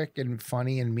was quick and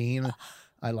funny and mean.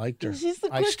 I liked her. She's the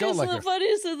I quickest still like and her. the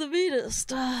funniest and the meanest.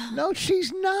 No,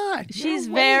 she's not. She's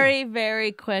No way. very,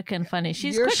 very quick and funny.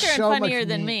 She's You're quicker so and funnier much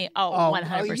than mean- me. Oh, Are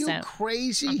 100%. you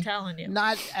crazy? I'm telling you.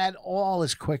 Not at all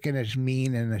as quick and as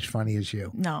mean and as funny as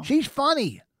you. No. She's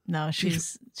funny. No,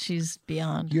 she's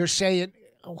beyond. You're saying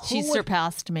She's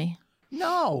surpassed me.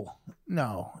 No.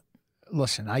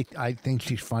 Listen, I think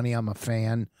she's funny. I'm a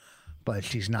fan, but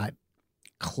she's not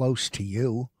close to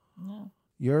you. No.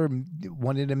 You're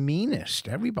one of the meanest.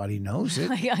 Everybody knows it.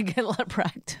 I get a lot of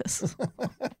practice.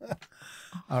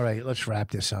 All right, let's wrap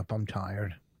this up. I'm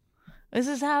tired. This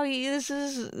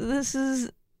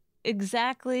is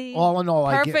exactly All in all,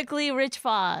 perfectly Rich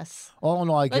Foss. all in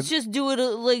all, Let's just do it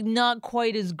like not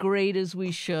quite as great as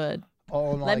we should.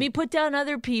 all in all, Let me put down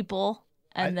other people,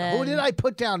 and then who did I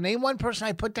put down? Name one person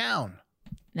I put down.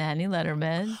 Nanny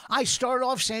Letterman. I started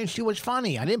off saying she was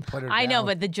funny. I didn't put her down. I know,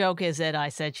 but the joke is that I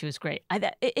said she was great.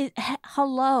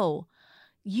 Hello,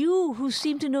 you who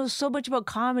seem to know so much about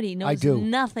comedy knows do.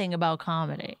 nothing about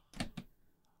comedy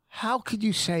How could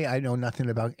you say I know nothing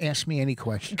about? Ask me any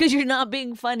question. because you're not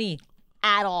being funny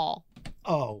at all.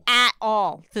 Oh, At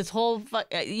all. This whole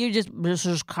this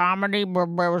is comedy. It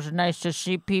was nice to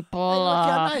see people.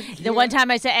 I'm not The one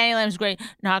time I said Annie Lamb's great.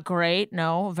 Not great.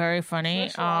 No, very funny.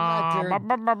 First of all,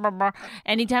 I'm not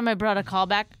Anytime I brought a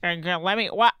callback, let me.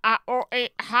 What?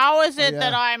 How is it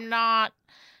that I'm not?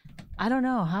 I don't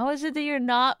know. How is it that you're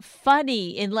not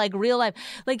funny in like real life?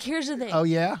 Like, here's the thing. oh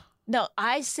yeah. No,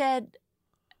 I said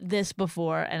this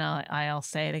before, and I'll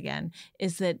say it again.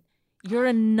 Is that you're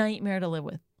a nightmare to live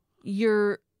with.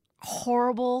 You're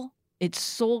horrible. It's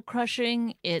soul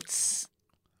crushing. It's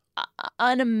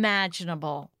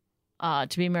unimaginable to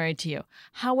be married to you.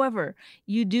 However,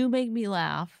 you do make me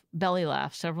laugh, belly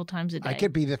laugh, several times a day. I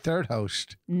could be the third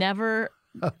host Never.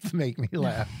 of Make Me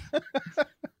Laugh.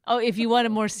 Oh, if you want a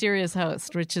more serious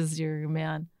host, Rich is your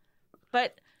man.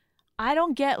 But I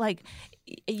don't get like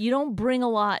you don't bring a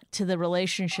lot to the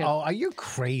relationship. Oh, are you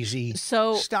crazy?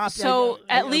 So Stop. So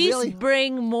at least really?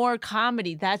 bring more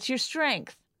comedy. That's your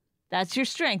strength. That's your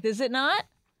strength, is it not?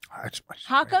 That's my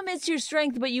How strength. come it's your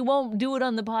strength, but you won't do it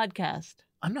on the podcast?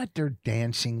 I'm not their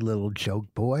dancing little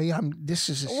joke boy. This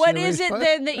is a What serious is it part.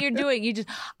 then that you're doing?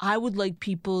 I would like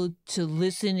people to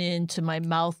listen in to my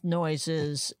mouth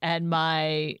noises and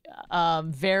my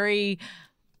very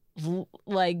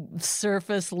like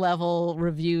surface level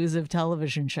reviews of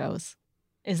television shows.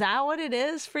 Is that what it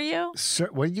is for you? Sir,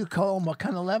 what do you call them? What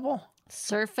kind of level?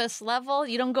 Surface level?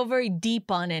 You don't go very deep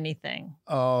on anything.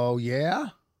 Oh, yeah?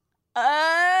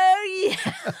 Oh,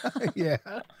 yeah. Yeah.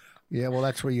 Yeah, well,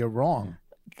 that's where you're wrong.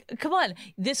 Come on.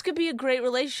 This could be a great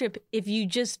relationship if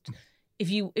you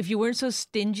weren't so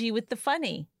stingy with the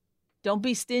funny. Don't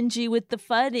be stingy with the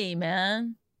funny,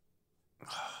 man.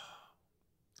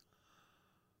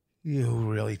 You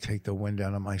really take the wind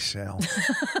out of my sail.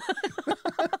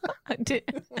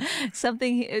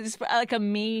 Something is like a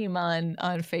meme on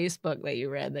Facebook that you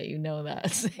read that you know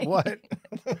that. What?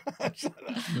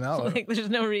 No. Like there's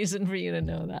no reason for you to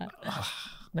know that.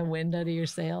 The wind out of your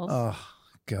sails. Oh,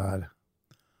 God.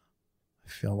 I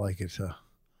feel like it's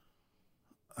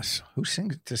who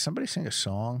sings? Does somebody sing a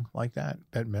song like that?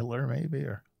 Bette Midler, maybe?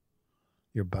 Or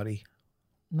your buddy?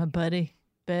 My buddy,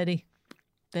 Betty.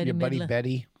 Betty Your buddy Midler.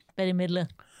 Betty? Betty Midler.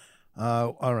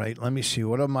 All right, let me see.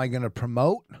 What am I going to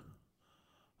promote?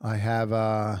 I have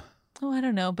Oh, I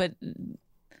don't know, but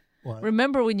what?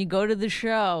 remember when you go to the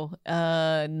show,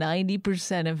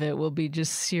 90% of it will be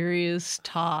just serious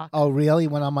talk. Oh, really?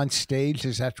 When I'm on stage,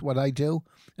 is that what I do?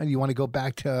 And you want to go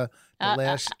back to the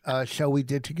last show we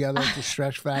did together at the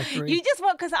Stretch Factory? You just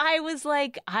want, because I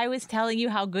was telling you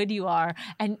how good you are,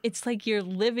 and it's like you're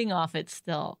living off it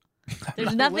still.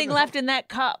 There's nothing living left in that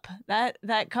cup.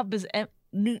 That cup is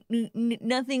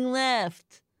nothing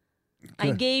left. I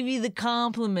Good. gave you the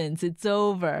compliments. It's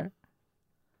over.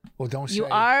 Well, don't say You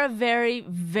are a very,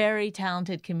 very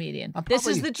talented comedian. I'm This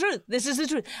is probably- the truth. This is the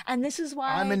truth. And this is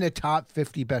why I'm in the top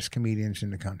 50 best comedians in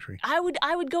the country. I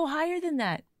would go higher than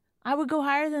that. I would go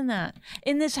higher than that.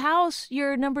 In this house,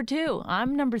 you're number 2.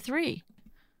 I'm number 3.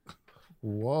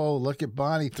 Whoa, look at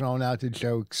Bonnie throwing out the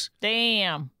jokes.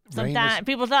 Damn. Rain Sometimes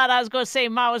people thought I was going to say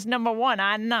Ma was number 1.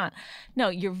 I'm not. No,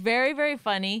 you're very, very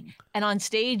funny, and on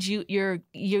stage you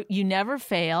never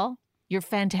fail. You're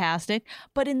fantastic.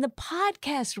 But in the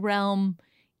podcast realm,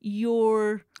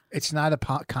 It's not a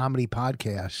comedy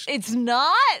podcast. it's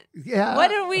not. Yeah.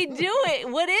 What are we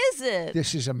doing? What is it?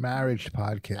 This is a marriage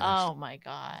podcast. Oh my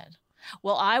God.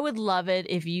 Well, I would love it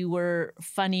if you were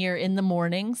funnier in the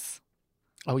mornings.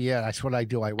 Oh, yeah, that's what I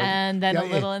do. I wait. And then Yeah, a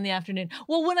little in the afternoon.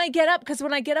 Well, when I get up, because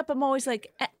when I get up, I'm always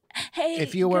like, hey,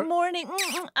 If you were- good morning.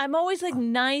 I'm always like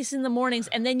nice in the mornings.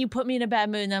 And then you put me in a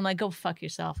bad mood and I'm like, go fuck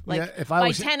yourself. Like Yeah, if I by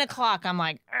was- 10 o'clock, I'm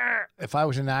like, "Arr." If I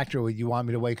was an actor, would you want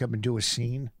me to wake up and do a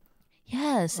scene?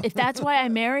 Yes, if that's why I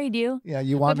married you. Yeah,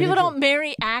 you But want me people to don't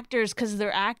marry actors because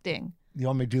they're acting. You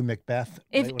want me to do Macbeth?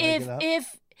 If right when I get up?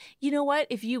 if you know what,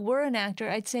 if you were an actor,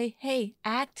 I'd say, hey,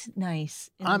 act nice.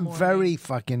 In the I'm morning. very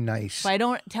fucking nice. But I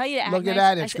don't tell you to act Look at nice.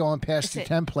 that. I It's say- going past I the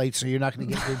say- template, so you're not going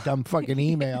to get your dumb fucking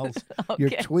emails, your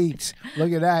Okay. tweets.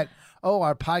 Look at that. Oh,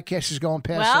 our podcast is going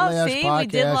past the Well, last see, podcast. we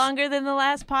did longer than the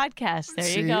last podcast. There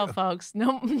See? you go, folks.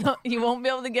 No, you won't be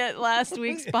able to get last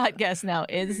week's podcast now.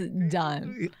 It's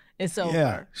done. It's over.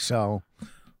 Yeah, so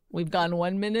We've gone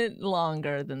 1 minute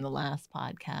longer than the last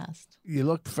podcast. you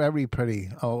look very pretty.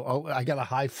 Oh, I got to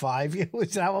high five you.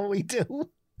 Is that what we do?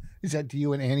 Is that do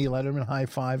you and Annie Letterman high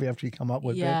five after you come up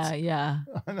with Yeah, bits? yeah.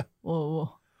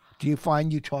 Whoa. Do you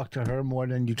find you talk to her more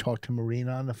than you talk to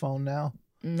Marina on the phone now?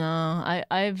 No, I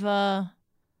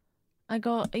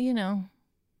go,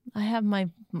 I have my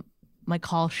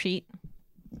call sheet.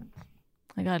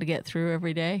 I got to get through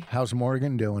every day. How's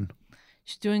Morgan doing?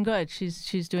 She's doing good.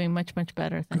 She's doing much, much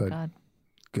better. Thank Good. God.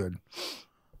 Good.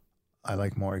 I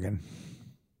like Morgan.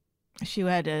 She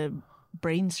had a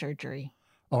brain surgery.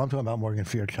 Oh, I'm talking about Morgan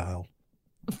Fairchild.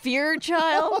 Fear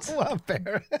child? Well,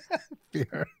 fair.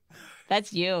 Fear.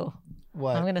 That's you.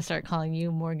 What? I'm going to start calling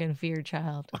you Morgan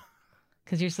Fearchild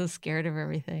because you're so scared of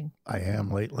everything. I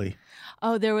am lately.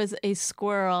 Oh, there was a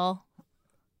squirrel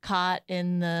caught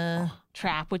in the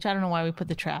trap, which I don't know why we put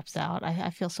the traps out. I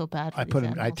feel so bad for I these put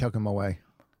him. I animals. took him away.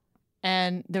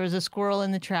 And there was a squirrel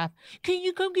in the trap. Can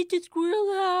you come get the squirrel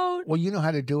out? Well, you know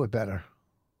how to do it better.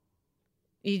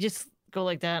 You just go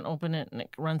like that and open it and it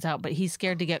runs out. But he's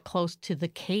scared to get close to the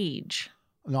cage.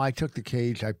 No, I took the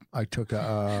cage. I took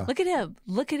a. Look at him.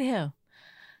 Look at him.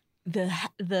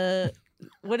 The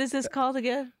what is this called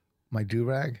again? My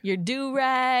do-rag? Your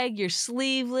do-rag, your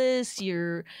sleeveless,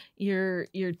 your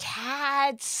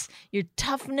tats, your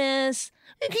toughness.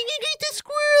 Can you get the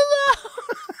squirrel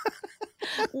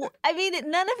out? I mean,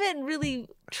 none of it really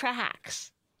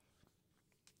tracks.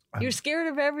 You're scared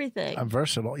of everything. I'm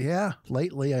versatile. Yeah.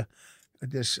 Lately,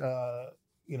 this,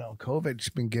 COVID's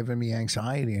been giving me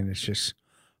anxiety, and it's just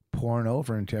pouring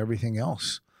over into everything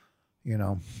else.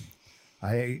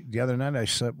 The other night I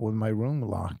slept with my room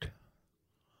locked.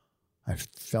 I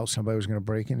felt somebody was going to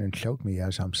break in and choke me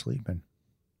as I'm sleeping.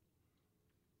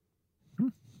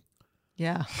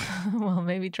 Yeah. Well,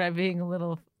 maybe try being a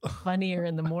little funnier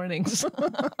in the mornings.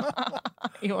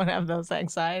 You won't have those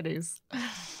anxieties.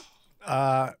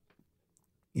 I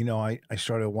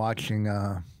started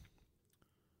watching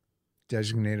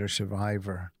Designated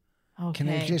Survivor. Okay. Can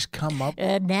I just come up?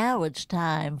 And now it's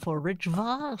time for Rich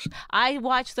Voss. I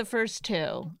watched the first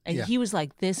 2, and he was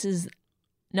like,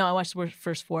 No, I watched the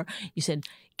first 4. You said,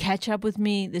 catch up with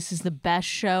me. This is the best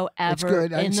show ever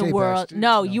in the world. Best,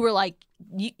 no, you were like,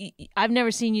 I've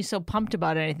never seen you so pumped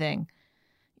about anything.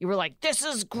 You were like, this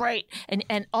is great.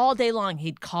 And all day long,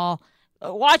 he'd call,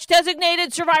 watch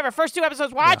Designated Survivor. First 2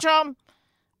 episodes, watch them.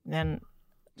 And then,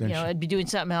 I'd be doing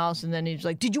something else. And then he's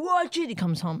like, did you watch it? He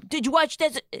comes home. Did you watch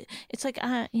this? It's like,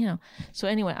 So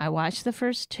anyway, I watched the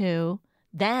first 2.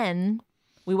 Then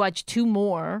we watched 2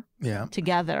 more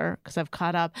together because I've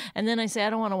caught up. And then I say, I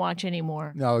don't want to watch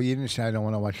anymore. No, you didn't say I don't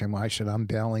want to watch anymore. I said, I'm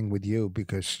bailing with you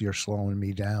because you're slowing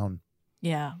me down.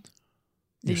 Yeah.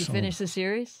 Did you finish the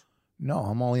series? No,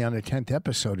 I'm only on the 10th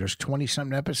episode. There's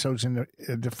 20-something episodes in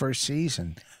the first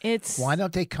season. Why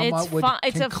don't they come up with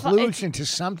a conclusion to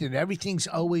something? Everything's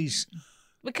always...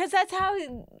 Because that's how...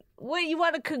 When you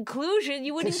want a conclusion,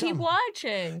 you wouldn't keep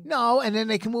watching. No, and then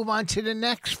they can move on to the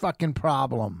next fucking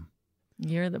problem.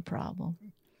 You're the problem.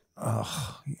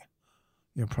 Oh,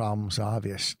 your problem's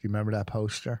obvious. Do you remember that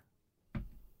poster?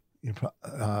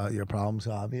 Your problem's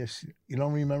obvious. You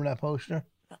don't remember that poster?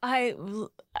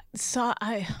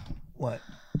 What?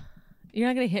 You're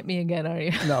not going to hit me again, are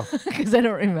you? No. Because I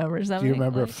don't remember something. Do you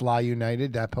remember Fly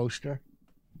United, that poster?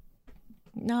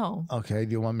 No. Okay.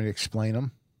 Do you want me to explain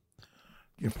them?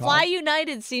 Fly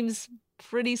United seems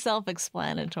pretty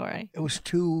self-explanatory. It was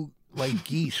 2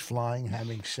 geese flying,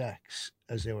 having sex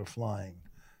as they were flying.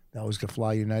 That was the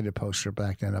Fly United poster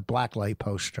back then, a blacklight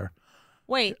poster.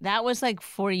 Wait, that was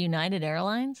for United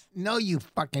Airlines? No, you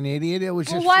fucking idiot. It was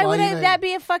just why would that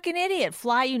be a fucking idiot?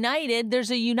 Fly United,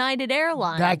 there's a United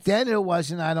Airlines. Back then it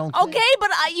wasn't, I don't think. Okay,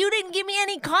 but you didn't give me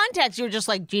any context. You were just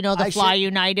like, do you know the Fly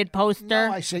United poster?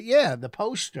 No, I said, yeah, the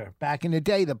poster. Back in the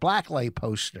day, the blacklight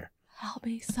poster. Help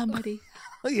me, somebody.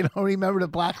 You don't remember the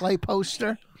blacklight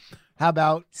poster? How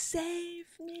about... Save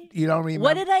me. You don't remember?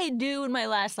 What did I do in my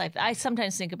last life? I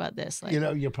sometimes think about this.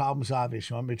 Your problem's obvious.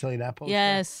 You want me to tell you that poster?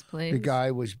 Yes, please. The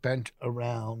guy was bent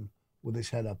around with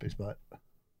his head up his butt.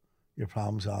 Your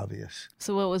problem's obvious.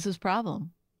 So what was his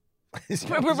problem? Look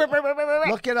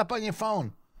it up on your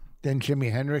phone. Then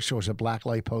Jimi Hendrix. There was a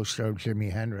blacklight poster of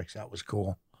Jimi Hendrix. That was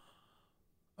cool.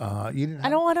 I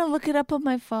don't want to look it up on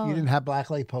my phone. You didn't have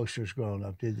blacklight posters growing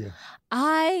up, did you?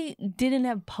 I didn't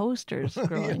have posters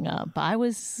growing up. I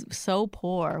was so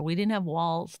poor. We didn't have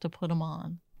walls to put them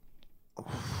on.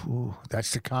 Ooh,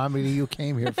 that's the comedy you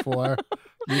came here for.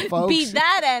 You folks. Beat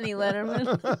that, Annie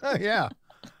Letterman. Yeah.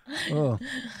 Oh.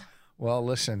 Well,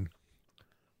 listen.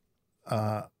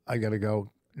 I gotta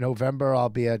go. November, I'll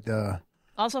be at the.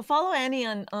 Also, follow Annie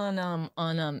on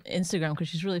Instagram because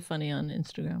she's really funny on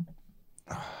Instagram.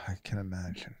 I can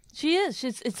imagine. She is.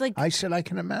 It's like I said. I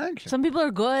can imagine. Some people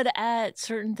are good at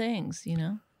certain things.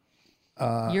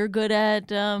 You're good at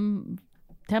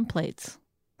templates.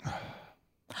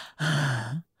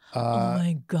 Oh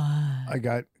my God! I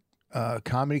got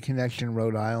Comedy Connection,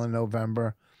 Rhode Island,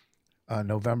 November.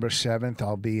 November 7th,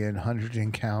 I'll be in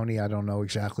Hunterdon County. I don't know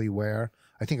exactly where.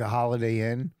 I think a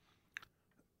Holiday Inn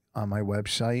on my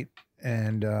website.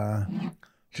 And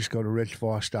just go to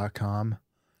richvoss.com.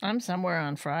 I'm somewhere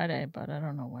on Friday, but I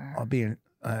don't know where. I'll be in,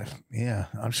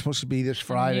 I'm supposed to be this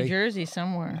Friday. In New Jersey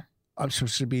somewhere. I'm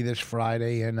supposed to be this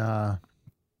Friday in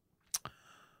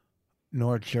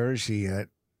North Jersey at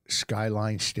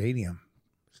Skyline Stadium.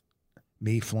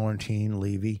 Me, Florentine,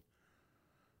 Levy.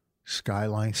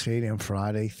 Skyline Stadium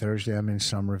Friday. Thursday, I'm in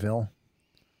Somerville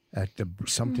at the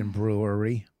something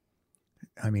brewery.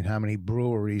 I mean, how many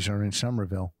breweries are in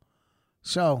Somerville?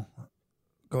 So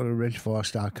go to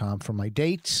richvoss.com for my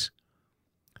dates.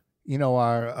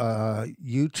 Our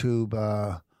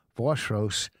YouTube Voss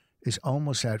Roast is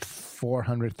almost at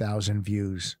 400,000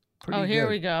 views. Here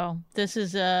we go. This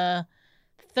is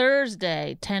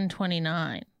Thursday,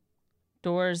 10/29.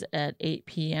 doors at 8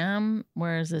 p.m.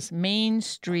 Where is this? Main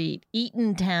Street,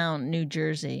 Eatontown, New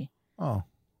Jersey. Oh,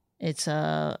 It's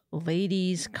a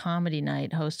ladies' comedy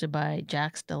night hosted by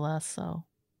Jax DeLasso.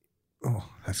 oh,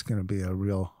 that's going to be a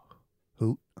real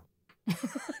hoot.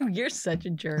 You're such a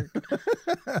jerk.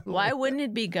 Why wouldn't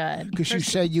it be good? Because you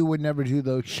said you would never do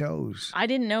those shows. I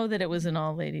didn't know that it was an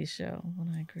all-ladies show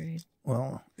when I agreed.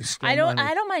 Well, it's still I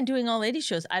don't mind doing all-ladies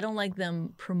shows. I don't like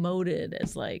them promoted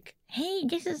as like, hey,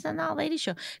 this is an all-ladies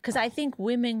show. Because I think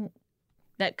women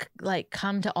that like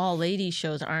come to all-ladies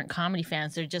shows aren't comedy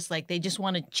fans. They're just like, they just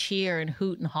want to cheer and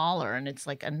hoot and holler, and it's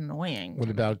like annoying. What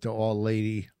about the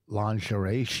all-lady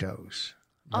lingerie shows?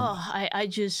 Oh, I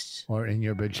just... Or in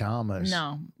your pajamas?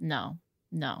 No.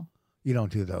 You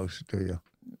don't do those, do you?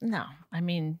 No. I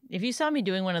mean, if you saw me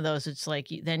doing one of those, it's like,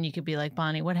 then you could be like,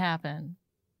 Bonnie, what happened?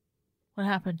 What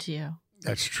happened to you?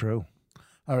 That's true.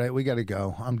 All right, we got to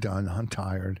go. I'm done. I'm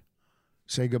tired.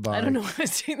 Say goodbye. I don't know how to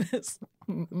say this.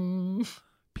 Mm-mm.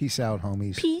 Peace out,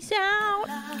 homies. Peace out.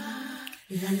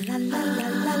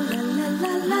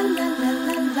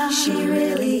 She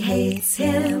really hates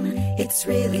him, it's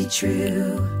really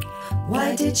true.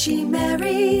 Why did she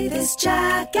marry this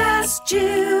jackass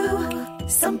Jew?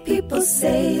 Some people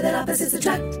say that opposites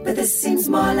attract, but this seems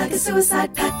more like a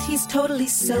suicide pact. He's totally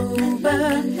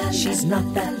sober, she's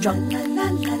not that drunk.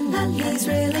 He's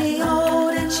really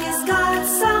old and she's got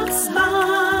some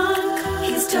spunk.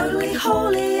 He's totally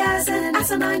holy as an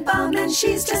asinine bomb, and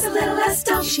she's just a little less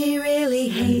dumb. She really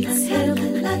hates him,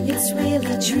 it's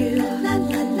really true.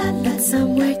 But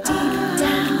somewhere deep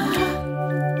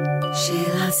down, she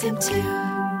loves him too.